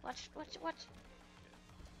close. Watch, watch, watch.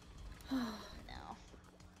 No.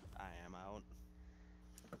 I am out.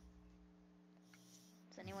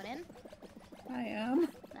 Is anyone in? I am.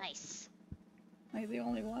 Nice. Am I the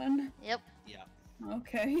only one? Yep. Yeah,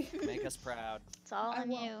 Okay. make us proud. It's all I on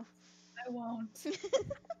won't. you. I won't.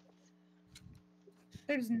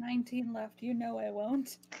 There's 19 left. You know I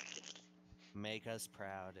won't. Make us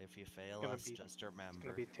proud. If you fail Gonna us, be- just It's remember.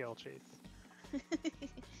 gonna be tail chase.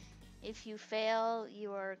 If you fail,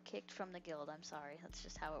 you are kicked from the guild. I'm sorry. That's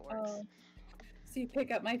just how it works. Oh. So you pick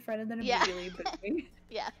up my friend and then Yeah. immediately beat me.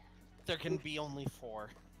 Yeah. There can be only 4.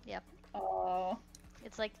 Oh.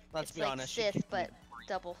 It's like Let's it's be like honest. you Sith, can't but even breathe,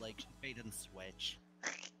 double. like bait and switch.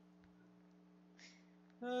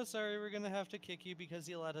 Oh, sorry, we're gonna have to kick you because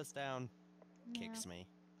you let us down. Kicks me.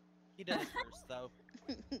 He did it first, though.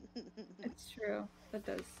 It's true.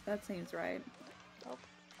 That seems right. Oh.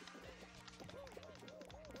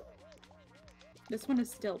 This one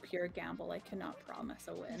is still pure gamble. I cannot promise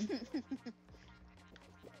a win.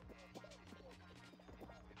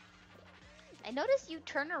 I noticed you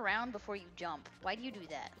turn around before you jump. Why do you do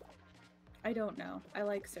that? I don't know. I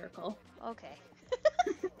like circle. Okay.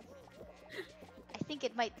 I think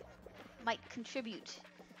it might contribute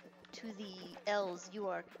to the L's you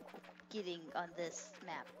are getting on this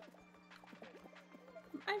map.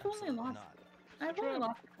 I've only Absolutely lost. not. I've only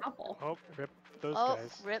lost a couple. Oh, rip those Oh,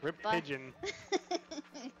 guys. rip, bye. Pigeon.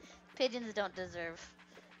 Pigeons don't deserve.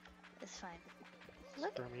 It's fine.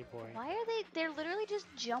 Look, Spermy boy. why are they? They're literally just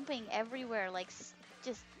jumping everywhere like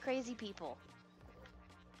just crazy people.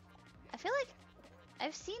 I feel like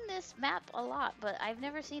I've seen this map a lot, but I've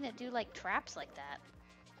never seen it do like traps like that.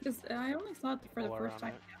 Because I only saw it for the All first around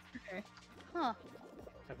time yesterday. Huh.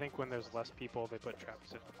 I think when there's less people, they put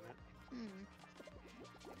traps in it. Hmm.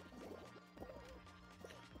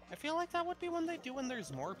 I feel like that would be when they do when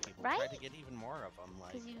there's more people. Try Right? to get even more of them.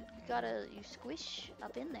 Like, Cause you squish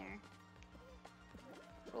up in there.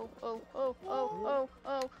 Oh,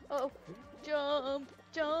 jump,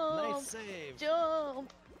 jump, nice save.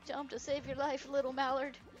 jump, jump to save your life, little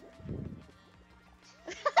mallard.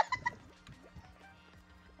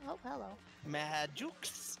 Oh, hello. Mad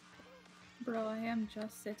jukes. Bro, I am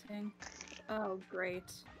just sitting. Oh,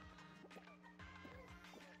 great.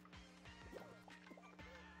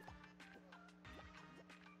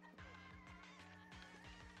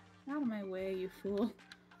 Out of my way, you fool.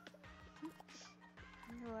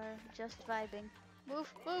 You are just vibing.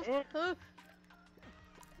 Move, move, Oh. move.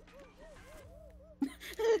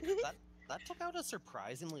 That took out a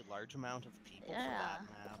surprisingly large amount of people for that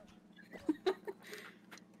map.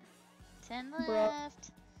 10 Bro.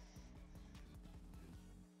 left.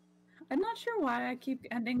 I'm not sure why I keep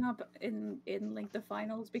ending up in like the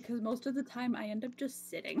finals because most of the time I end up just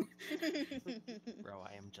sitting. Bro,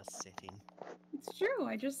 I am just sitting. It's true.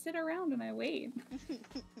 I just sit around and I wait.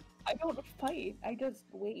 I don't fight. I just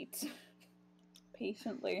wait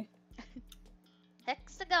patiently.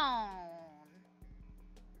 Hexagon.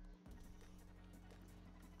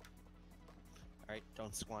 Alright,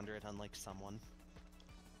 don't squander it unlike someone.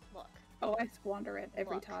 Look, Oh, I squander it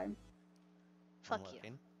every Look. time. fuck I'm you.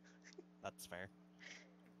 looking. That's fair.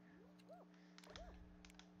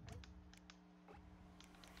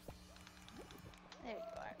 There you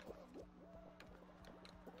are.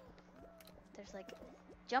 There's like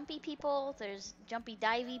jumpy people, there's jumpy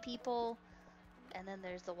divey people, and then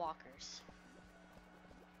there's the walkers.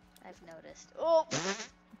 I've noticed. Oh!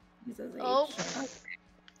 He says H. Oh. Okay.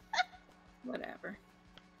 Whatever.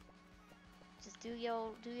 Just do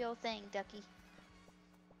your thing, ducky.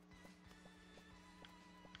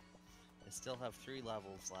 I still have 3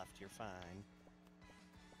 levels left, you're fine.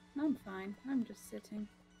 I'm fine. I'm just sitting.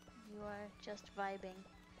 You are just vibing.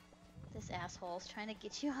 This asshole's trying to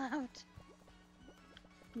get you out.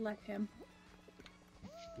 Let him.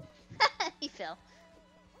 He fell.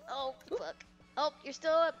 Oh, fuck. Oh, you're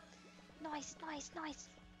still up. Nice, nice, nice.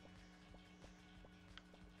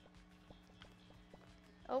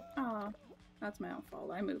 Oh. Aw, that's my own fault.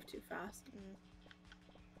 I moved too fast. Mm.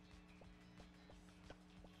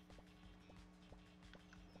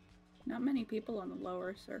 Not many people on the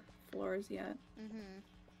lower floors yet. Mm-hmm.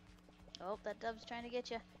 Oh, that dove's trying to get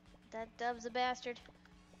you. That dove's a bastard.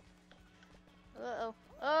 Uh-oh.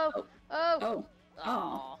 Oh! Oh. Oh! Oh,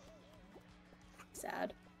 Aw.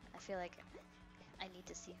 sad. I feel like I need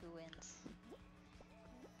to see who wins.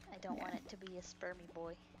 I don't Yeah. want it to be a spermy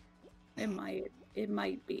boy. It might. It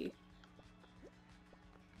might be.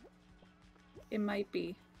 It might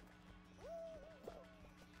be.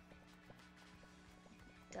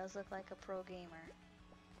 Does look like a pro gamer.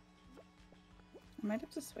 I might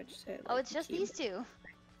have to switch to. Oh, like, it's just key- these two.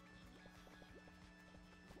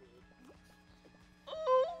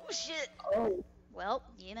 Oh, shit! Oh, Well,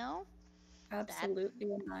 you know,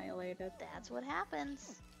 absolutely annihilated. that's what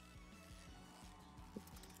happens.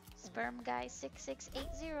 Sperm guy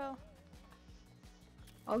 6680.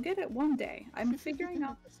 I'll get it one day. I'm figuring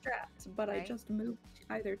out the strats, but I Right. just moved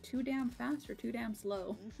either too damn fast or too damn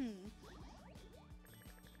slow. Mm-hmm.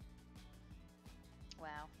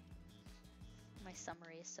 Wow. My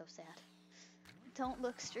summary is so sad. Don't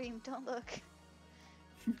look, stream, don't look.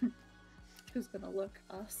 Who's gonna look?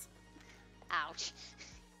 Us. Ouch.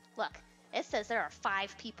 Look, it says there are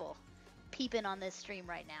 5 people peeping on this stream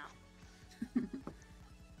right now.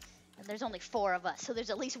 And there's only 4 of us, so there's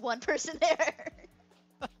at least one person there.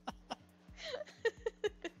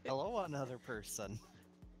 Hello, another person.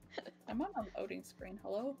 I'm on a loading screen.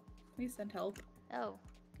 Hello? Please send help. Oh,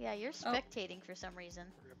 yeah, you're spectating for some reason.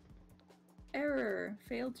 Error.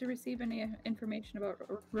 Failed to receive any information about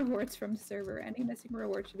rewards from server. Any missing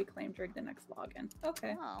rewards should be claimed during the next login.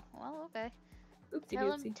 Okay. Oh, well, okay. Oopsie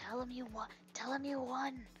Tell him, doopsie. tell him you won. Tell him you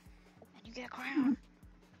won, and you get a crown.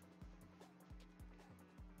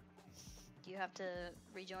 Do you have to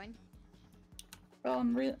rejoin? Well,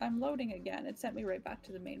 I'm loading again. It sent me right back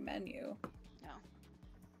to the main menu. No.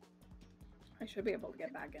 I should be able to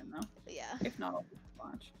get back in though. Yeah. If not, I'll just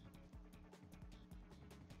launch.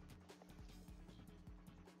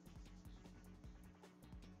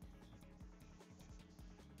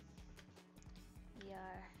 We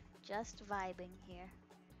are just vibing here.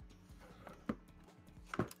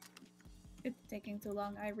 It's taking too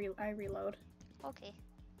long. I reload. Okay.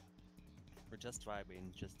 We're just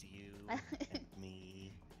vibing, just you and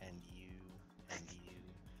me and you and you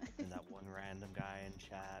and that one random guy in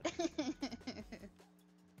chat.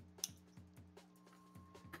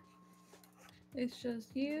 It's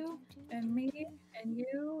just you and me and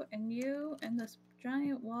you and you and this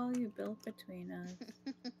giant wall you built between us.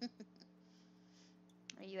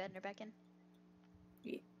 Are you adding her back in?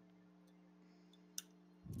 Yeah.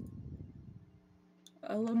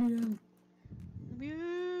 I love you.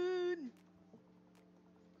 Immune.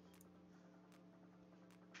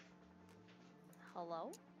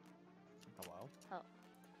 Hello? Hello?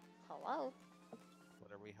 Hello?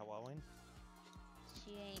 What are we helloing?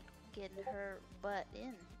 she ain't getting her butt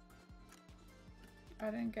in. I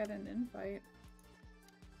didn't get an invite.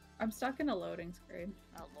 I'm stuck in a loading screen.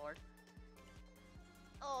 Oh lord.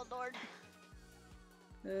 Oh lord.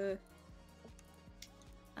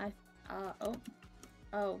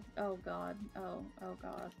 Oh god. Oh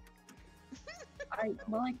god.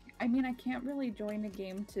 I mean, I can't really join a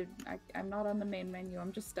game I'm not on the main menu.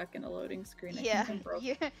 I'm just stuck in a loading screen. I Yeah, think I'm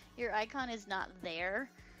broken. your icon is not there.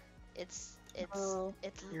 It's Oh.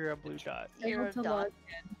 You're a blue dot. you're a Failed to dot. log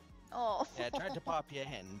in. Oh. Yeah, I tried to pop you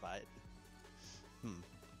in, but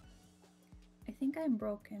I think I'm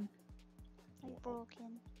broken. I'm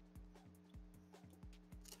broken.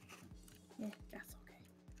 Yeah, that's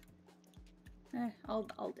okay. I'll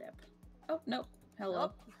dip. Oh no.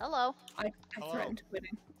 Hello. Oh, hello. I Hello. threatened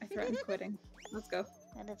quitting. I threatened quitting. Let's go.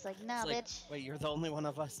 And it's like, nah, it's like, bitch. wait, you're the only one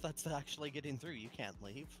of us that's actually getting through. You can't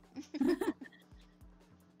leave.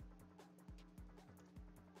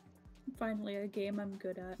 Finally, a game I'm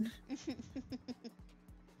good at.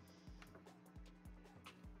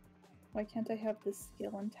 Why can't I have the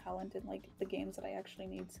skill and talent in like the games that I actually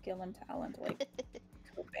need skill and talent, like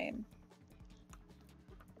Cobain?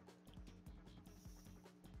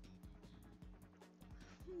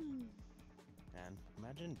 Man,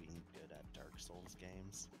 imagine being good at Dark Souls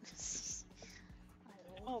games.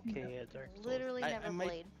 Okay, at Dark Souls. Literally I never might-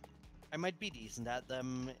 played. I might be decent at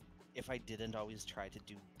them if I didn't always try to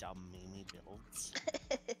do dumb Mimi builds.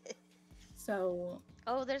 So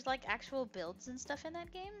Oh, there's like actual builds and stuff in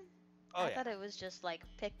that game? Oh I yeah. thought it was just like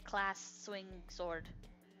pick class, swing, sword.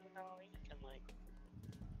 No, you can like.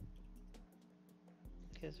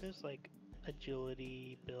 Because there's like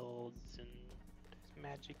agility builds and there's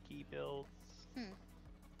magic-y builds.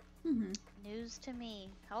 mhm. News to me.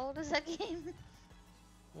 How old is that game?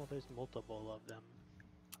 Well, there's multiple of them.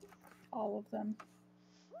 All of them.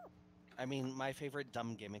 I mean, my favorite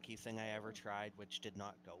dumb gimmicky thing I ever tried, which did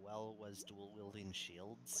not go well, was dual wielding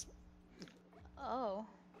shields. Oh,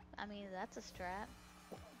 I mean, that's a strat.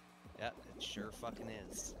 Yeah, it sure fucking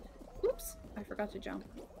is. Oops, I forgot to jump.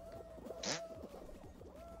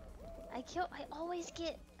 I always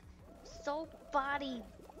get so bodied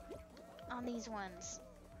on these ones.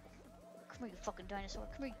 Come here, you fucking dinosaur.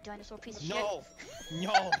 Come here, you dinosaur piece of No! shit.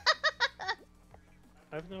 No!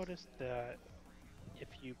 I've noticed that if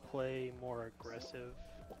you play more aggressive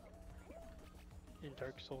in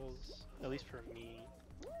Dark Souls, at least for me,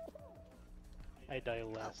 I die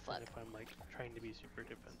less than fuck. if I'm like trying to be super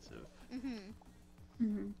defensive. Mm-hmm.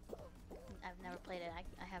 Mhm. I've never played it.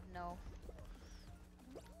 I have no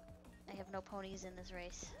ponies in this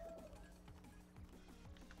race.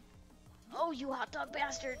 Oh, you hot dog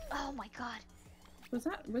bastard! Oh my god.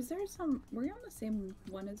 Was there some? Were you on the same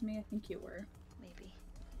one as me? I think you were. Maybe.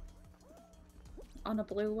 On a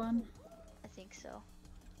blue one? I think so.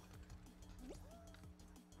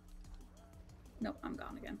 Nope, I'm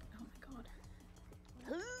gone again. Oh my god.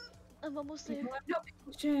 I'm almost there. People have no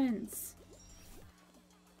patience.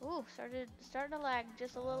 Ooh, starting to lag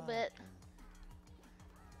just a little bit.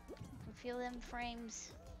 I can feel them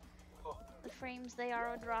frames. The frames, they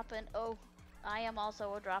are a dropping. Oh, I am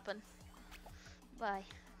also a dropping. Bye,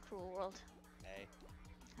 cruel world. Hey.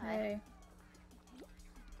 Hi. Hey.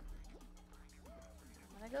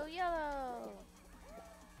 I'm gonna go yellow.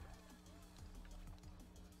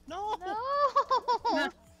 No! No!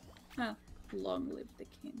 Huh. Long live the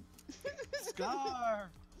king. Scar!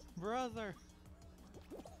 Brother!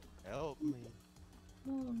 Help me.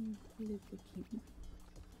 Long live the king.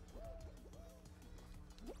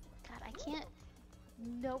 God, I can't.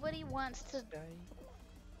 Nobody wants to. This guy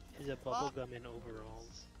is a bubblegum in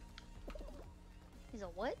overalls. He's a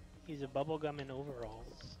what? He's a bubblegum in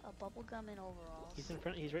overalls. A bubblegum in overalls. He's in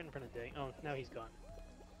front. He's right in front of Dag. Oh, now he's gone.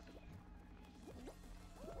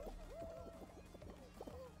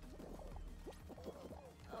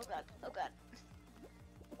 Oh god, oh god.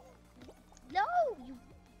 No, you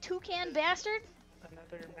toucan bastard!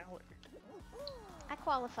 Another mallard. I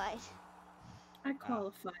qualified. I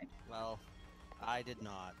qualified. Well, I did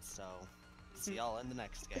not, so see y'all in the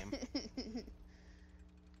next game.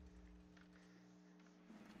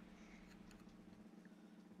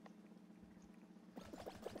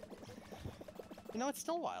 You know, it's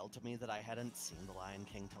still wild to me that I hadn't seen The Lion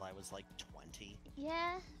King till I was like 20.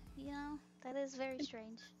 Yeah, you know, that is very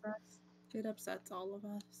strange. It upsets all of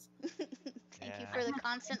us. Thank you Yeah. for the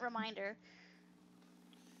constant reminder.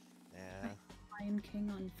 Yeah. Lion King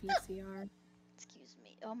on VCR. Excuse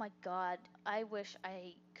me. Oh my god. I wish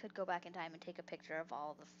I could go back in time and take a picture of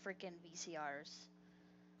all the freaking VCRs.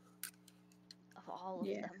 Of all of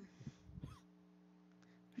Yeah. them.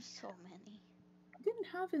 There's so many.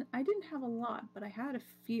 I didn't have a lot, but I had a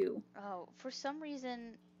few. Oh, for some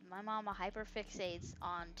reason, my mama hyperfixates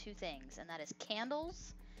on two things, and that is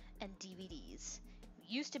candles and DVDs.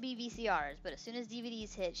 Used to be VCRs, but as soon as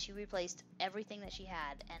DVDs hit, she replaced everything that she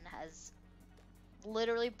had and has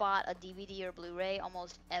literally bought a DVD or Blu-ray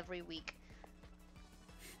almost every week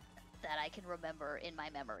that I can remember in my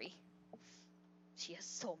memory. She has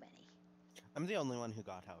so many. I'm the only one who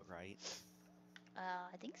got out right.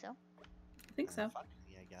 I think so. I think so. Fuck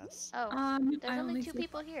me, I guess. Oh, there's I only two see-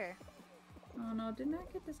 people here. Oh no, didn't I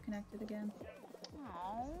get disconnected again?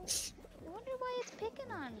 Oh, I wonder why it's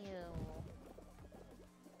picking on you.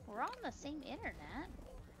 We're on the same internet.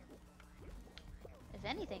 If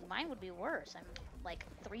anything, mine would be worse. I'm like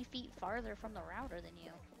 3 feet farther from the router than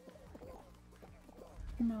you.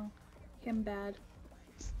 No, him bad.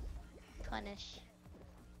 Punish.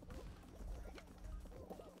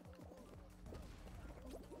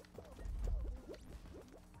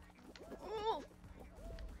 Ooh.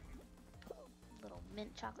 Little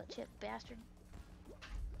mint chocolate chip bastard.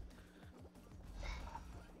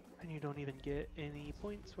 And you don't even get any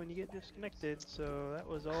points when you get disconnected, so that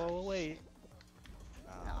was all a wait.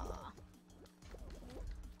 Aw.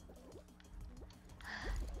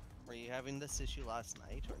 Were you having this issue last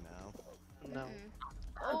night or no? No.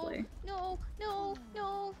 Oh, Ugly. no.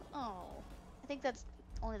 Oh. I think that's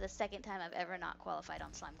only the second time I've ever not qualified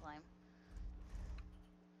on Slime Climb.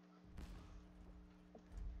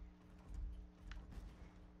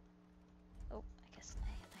 Oh, I guess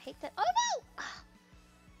I hate that. Oh no!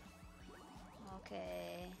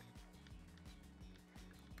 Okay.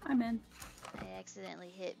 I'm in. I accidentally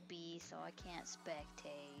hit B, so I can't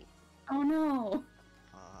spectate. Oh no.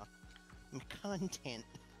 Content.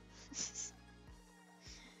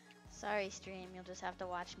 Sorry, stream. You'll just have to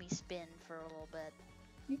watch me spin for a little bit.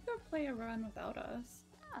 You can play a run without us.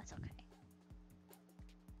 Oh, it's okay.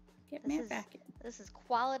 Get This me is- back in. This is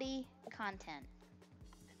quality content.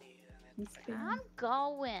 He's been- I'm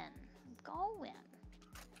going.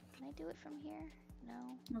 Can I do it from here?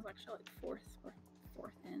 No. I was actually like fourth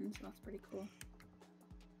in, so that's pretty cool.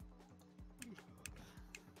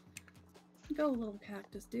 Go, little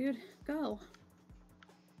cactus dude. Go.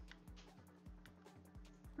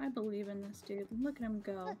 I believe in this dude. Look at him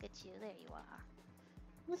go. Look at you. There you are.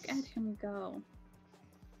 Look at him go.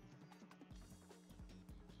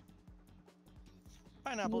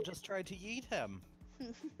 Pineapple just tried to yeet him.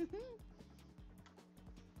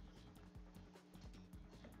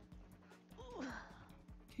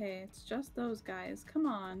 Okay, it's just those guys. Come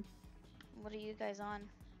on. What are you guys on?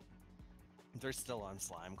 They're still on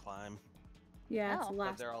Slime Climb. Yeah, it's Oh. the But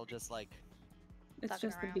last. they're all just like, It's fucking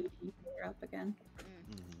just around. the BB player up again.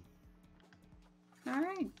 Mm. All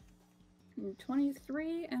right.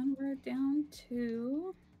 23, and we're down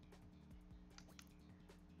to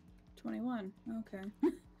 21.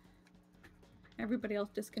 Okay. Everybody else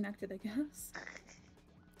disconnected, I guess.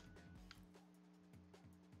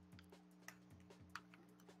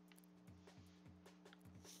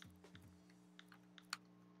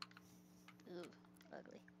 Ooh,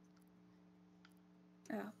 ugly.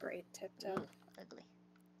 Oh, great. Tipped Ooh, up. ugly.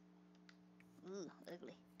 Ooh,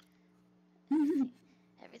 ugly.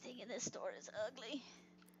 Everything in this store is ugly.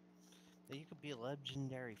 you could be a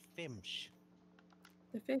legendary Fimsh.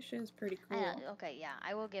 The fish is pretty cool. Okay, yeah,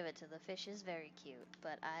 I will give it to the fish is very cute,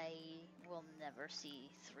 but I will never see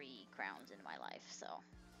 3 crowns in my life, so.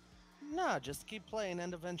 Nah, just keep playing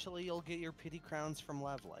and eventually you'll get your pity crowns from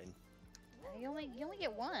leveling. You only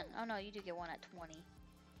get 1. Oh no, you do get 1 at 20.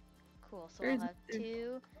 Cool, so There's- I'll have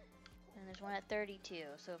 2, and there's 1 at 32.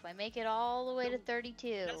 So if I make it all the way to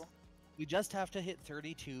 32, You just have to hit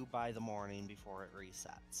 32 by the morning before it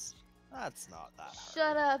resets. That's not that hard.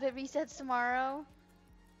 shut up, it resets tomorrow.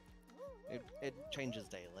 It changes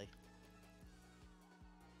daily.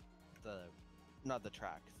 Not the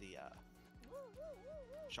track, the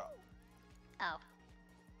shop. Oh.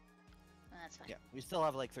 That's fine. Yeah, we still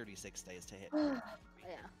have like 36 days to hit. Yeah.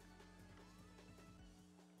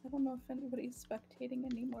 I don't know if anybody's spectating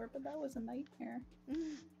anymore, but that was a nightmare.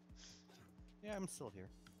 Yeah, I'm still here.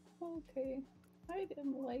 Okay. I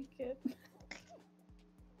didn't like it.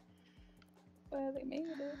 But they made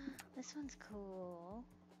it. This one's cool.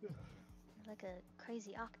 Like a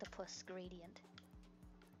crazy octopus gradient.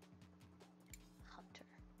 Hunter.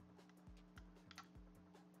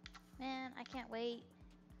 Man, I can't wait.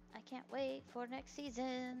 I can't wait for next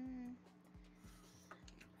season.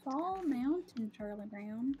 Fall Mountain, Charlie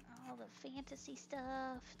Brown. All the fantasy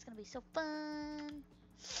stuff. It's gonna be so fun.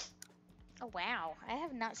 Oh wow, I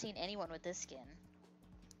have not seen anyone with this skin.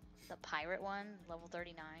 The pirate one, level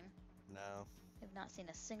 39. No. I've not seen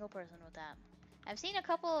a single person with that. I've seen a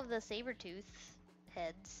couple of the Sabertooth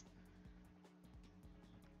heads.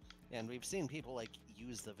 And we've seen people like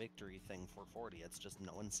use the victory thing for 40. It's just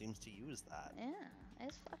no one seems to use that. Yeah,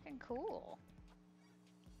 it's fucking cool.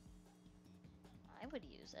 I would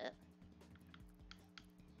use it.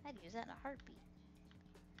 I'd use that in a heartbeat.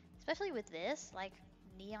 Especially with this, like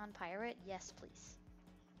Neon Pirate. Yes, please.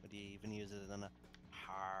 Would you even use it in a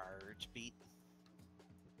heartbeat?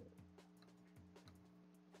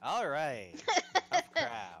 All right. Tough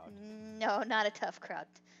crowd. No, not a tough crowd.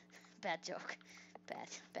 Bad joke.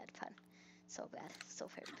 Bad pun. So bad. So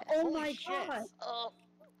very bad. Oh Holy my shit. god! Oh,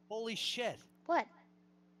 Holy shit. what?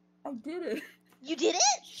 I did it. You did it?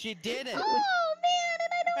 She did it. Oh man,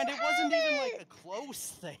 and I don't And it have wasn't even it! like a close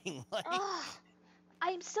thing. Like, Oh,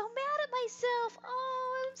 I'm so mad at myself.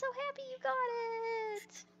 Oh, I'm so happy you got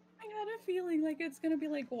it. I had a feeling like it's gonna be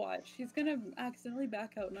like, what? She's gonna accidentally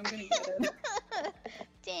back out and I'm gonna get it.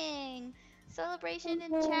 Dang. Celebration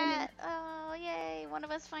in Oh. chat. Oh, yay. One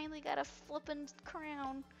of us finally got a flippin'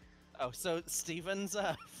 crown. oh, so Steven's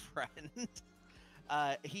friend,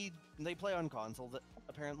 they play on console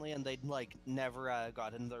apparently, and they'd like never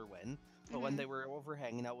gotten their win. But when Mhm. they were over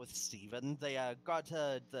hanging out with Steven, they got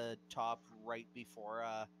to the top right before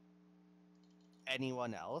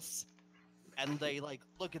anyone else. And they like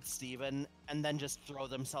look at Steven and then just throw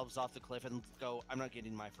themselves off the cliff and go, I'm not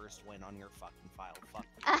getting my first win on your fucking file. Fuck.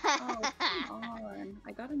 Oh, come on.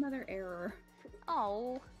 I got another error.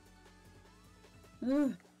 Oh,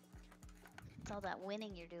 Ugh. it's all that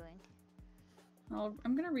winning you're doing.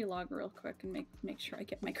 I'm gonna relog real quick and make sure I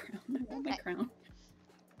get my crown. I want my Okay. crown.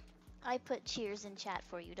 I put cheers in chat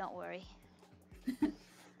for you, don't worry.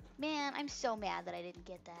 Man, I'm so mad that I didn't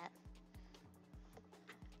get that.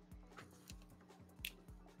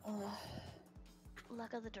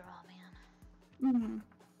 Luck of the draw, man. Mm-hmm.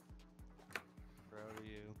 Proud of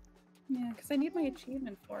you. Yeah, because I need my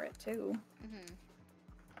achievement for it too. Mm-hmm.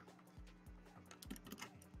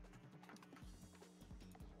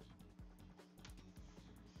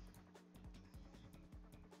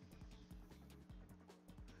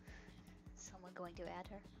 Someone going to add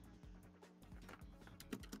her?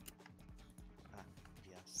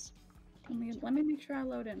 Yes. Let me make sure I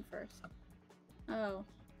load in first. Oh, all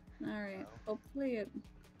right. Oh.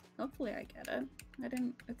 Hopefully I get it.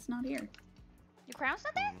 It's not here. Your crown's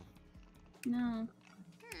not there? Hmm. No.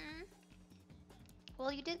 Hmm.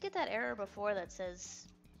 Well, you did get that error before that says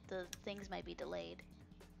the things might be delayed.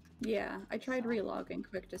 Yeah, I tried So- relogging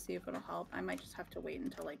quick to see if it'll help. I might just have to wait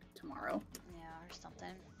until like tomorrow. Yeah, or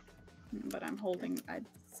something. But I'm holding.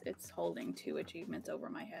 It's holding 2 achievements over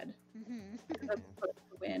my head. Mm-hmm. The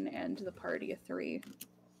win and the party of 3.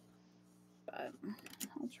 But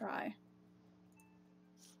I'll try.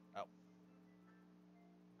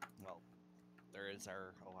 Well, there is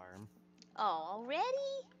our alarm. Oh,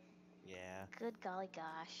 already? Yeah. Good golly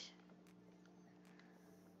gosh.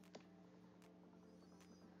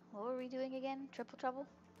 What were we doing again? Triple trouble?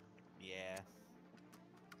 Yeah.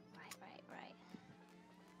 Right.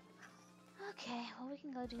 Okay, well we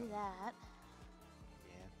can go do that.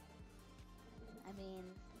 Yeah. I mean,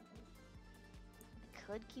 I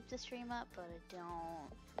could keep the stream up, but I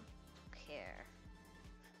don't care.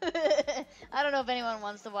 I don't know if anyone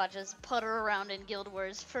wants to watch us putter around in Guild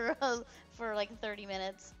Wars for like 30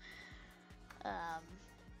 minutes.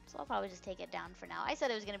 So I'll probably just take it down for now. I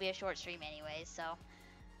said it was gonna be a short stream anyway, so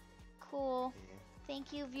cool. Yeah.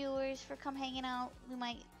 Thank you, viewers, for come hanging out. We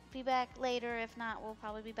might be back later. If not, we'll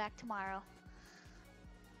probably be back tomorrow.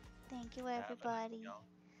 Thank you, Have a night, everybody. y'all.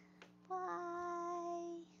 Bye.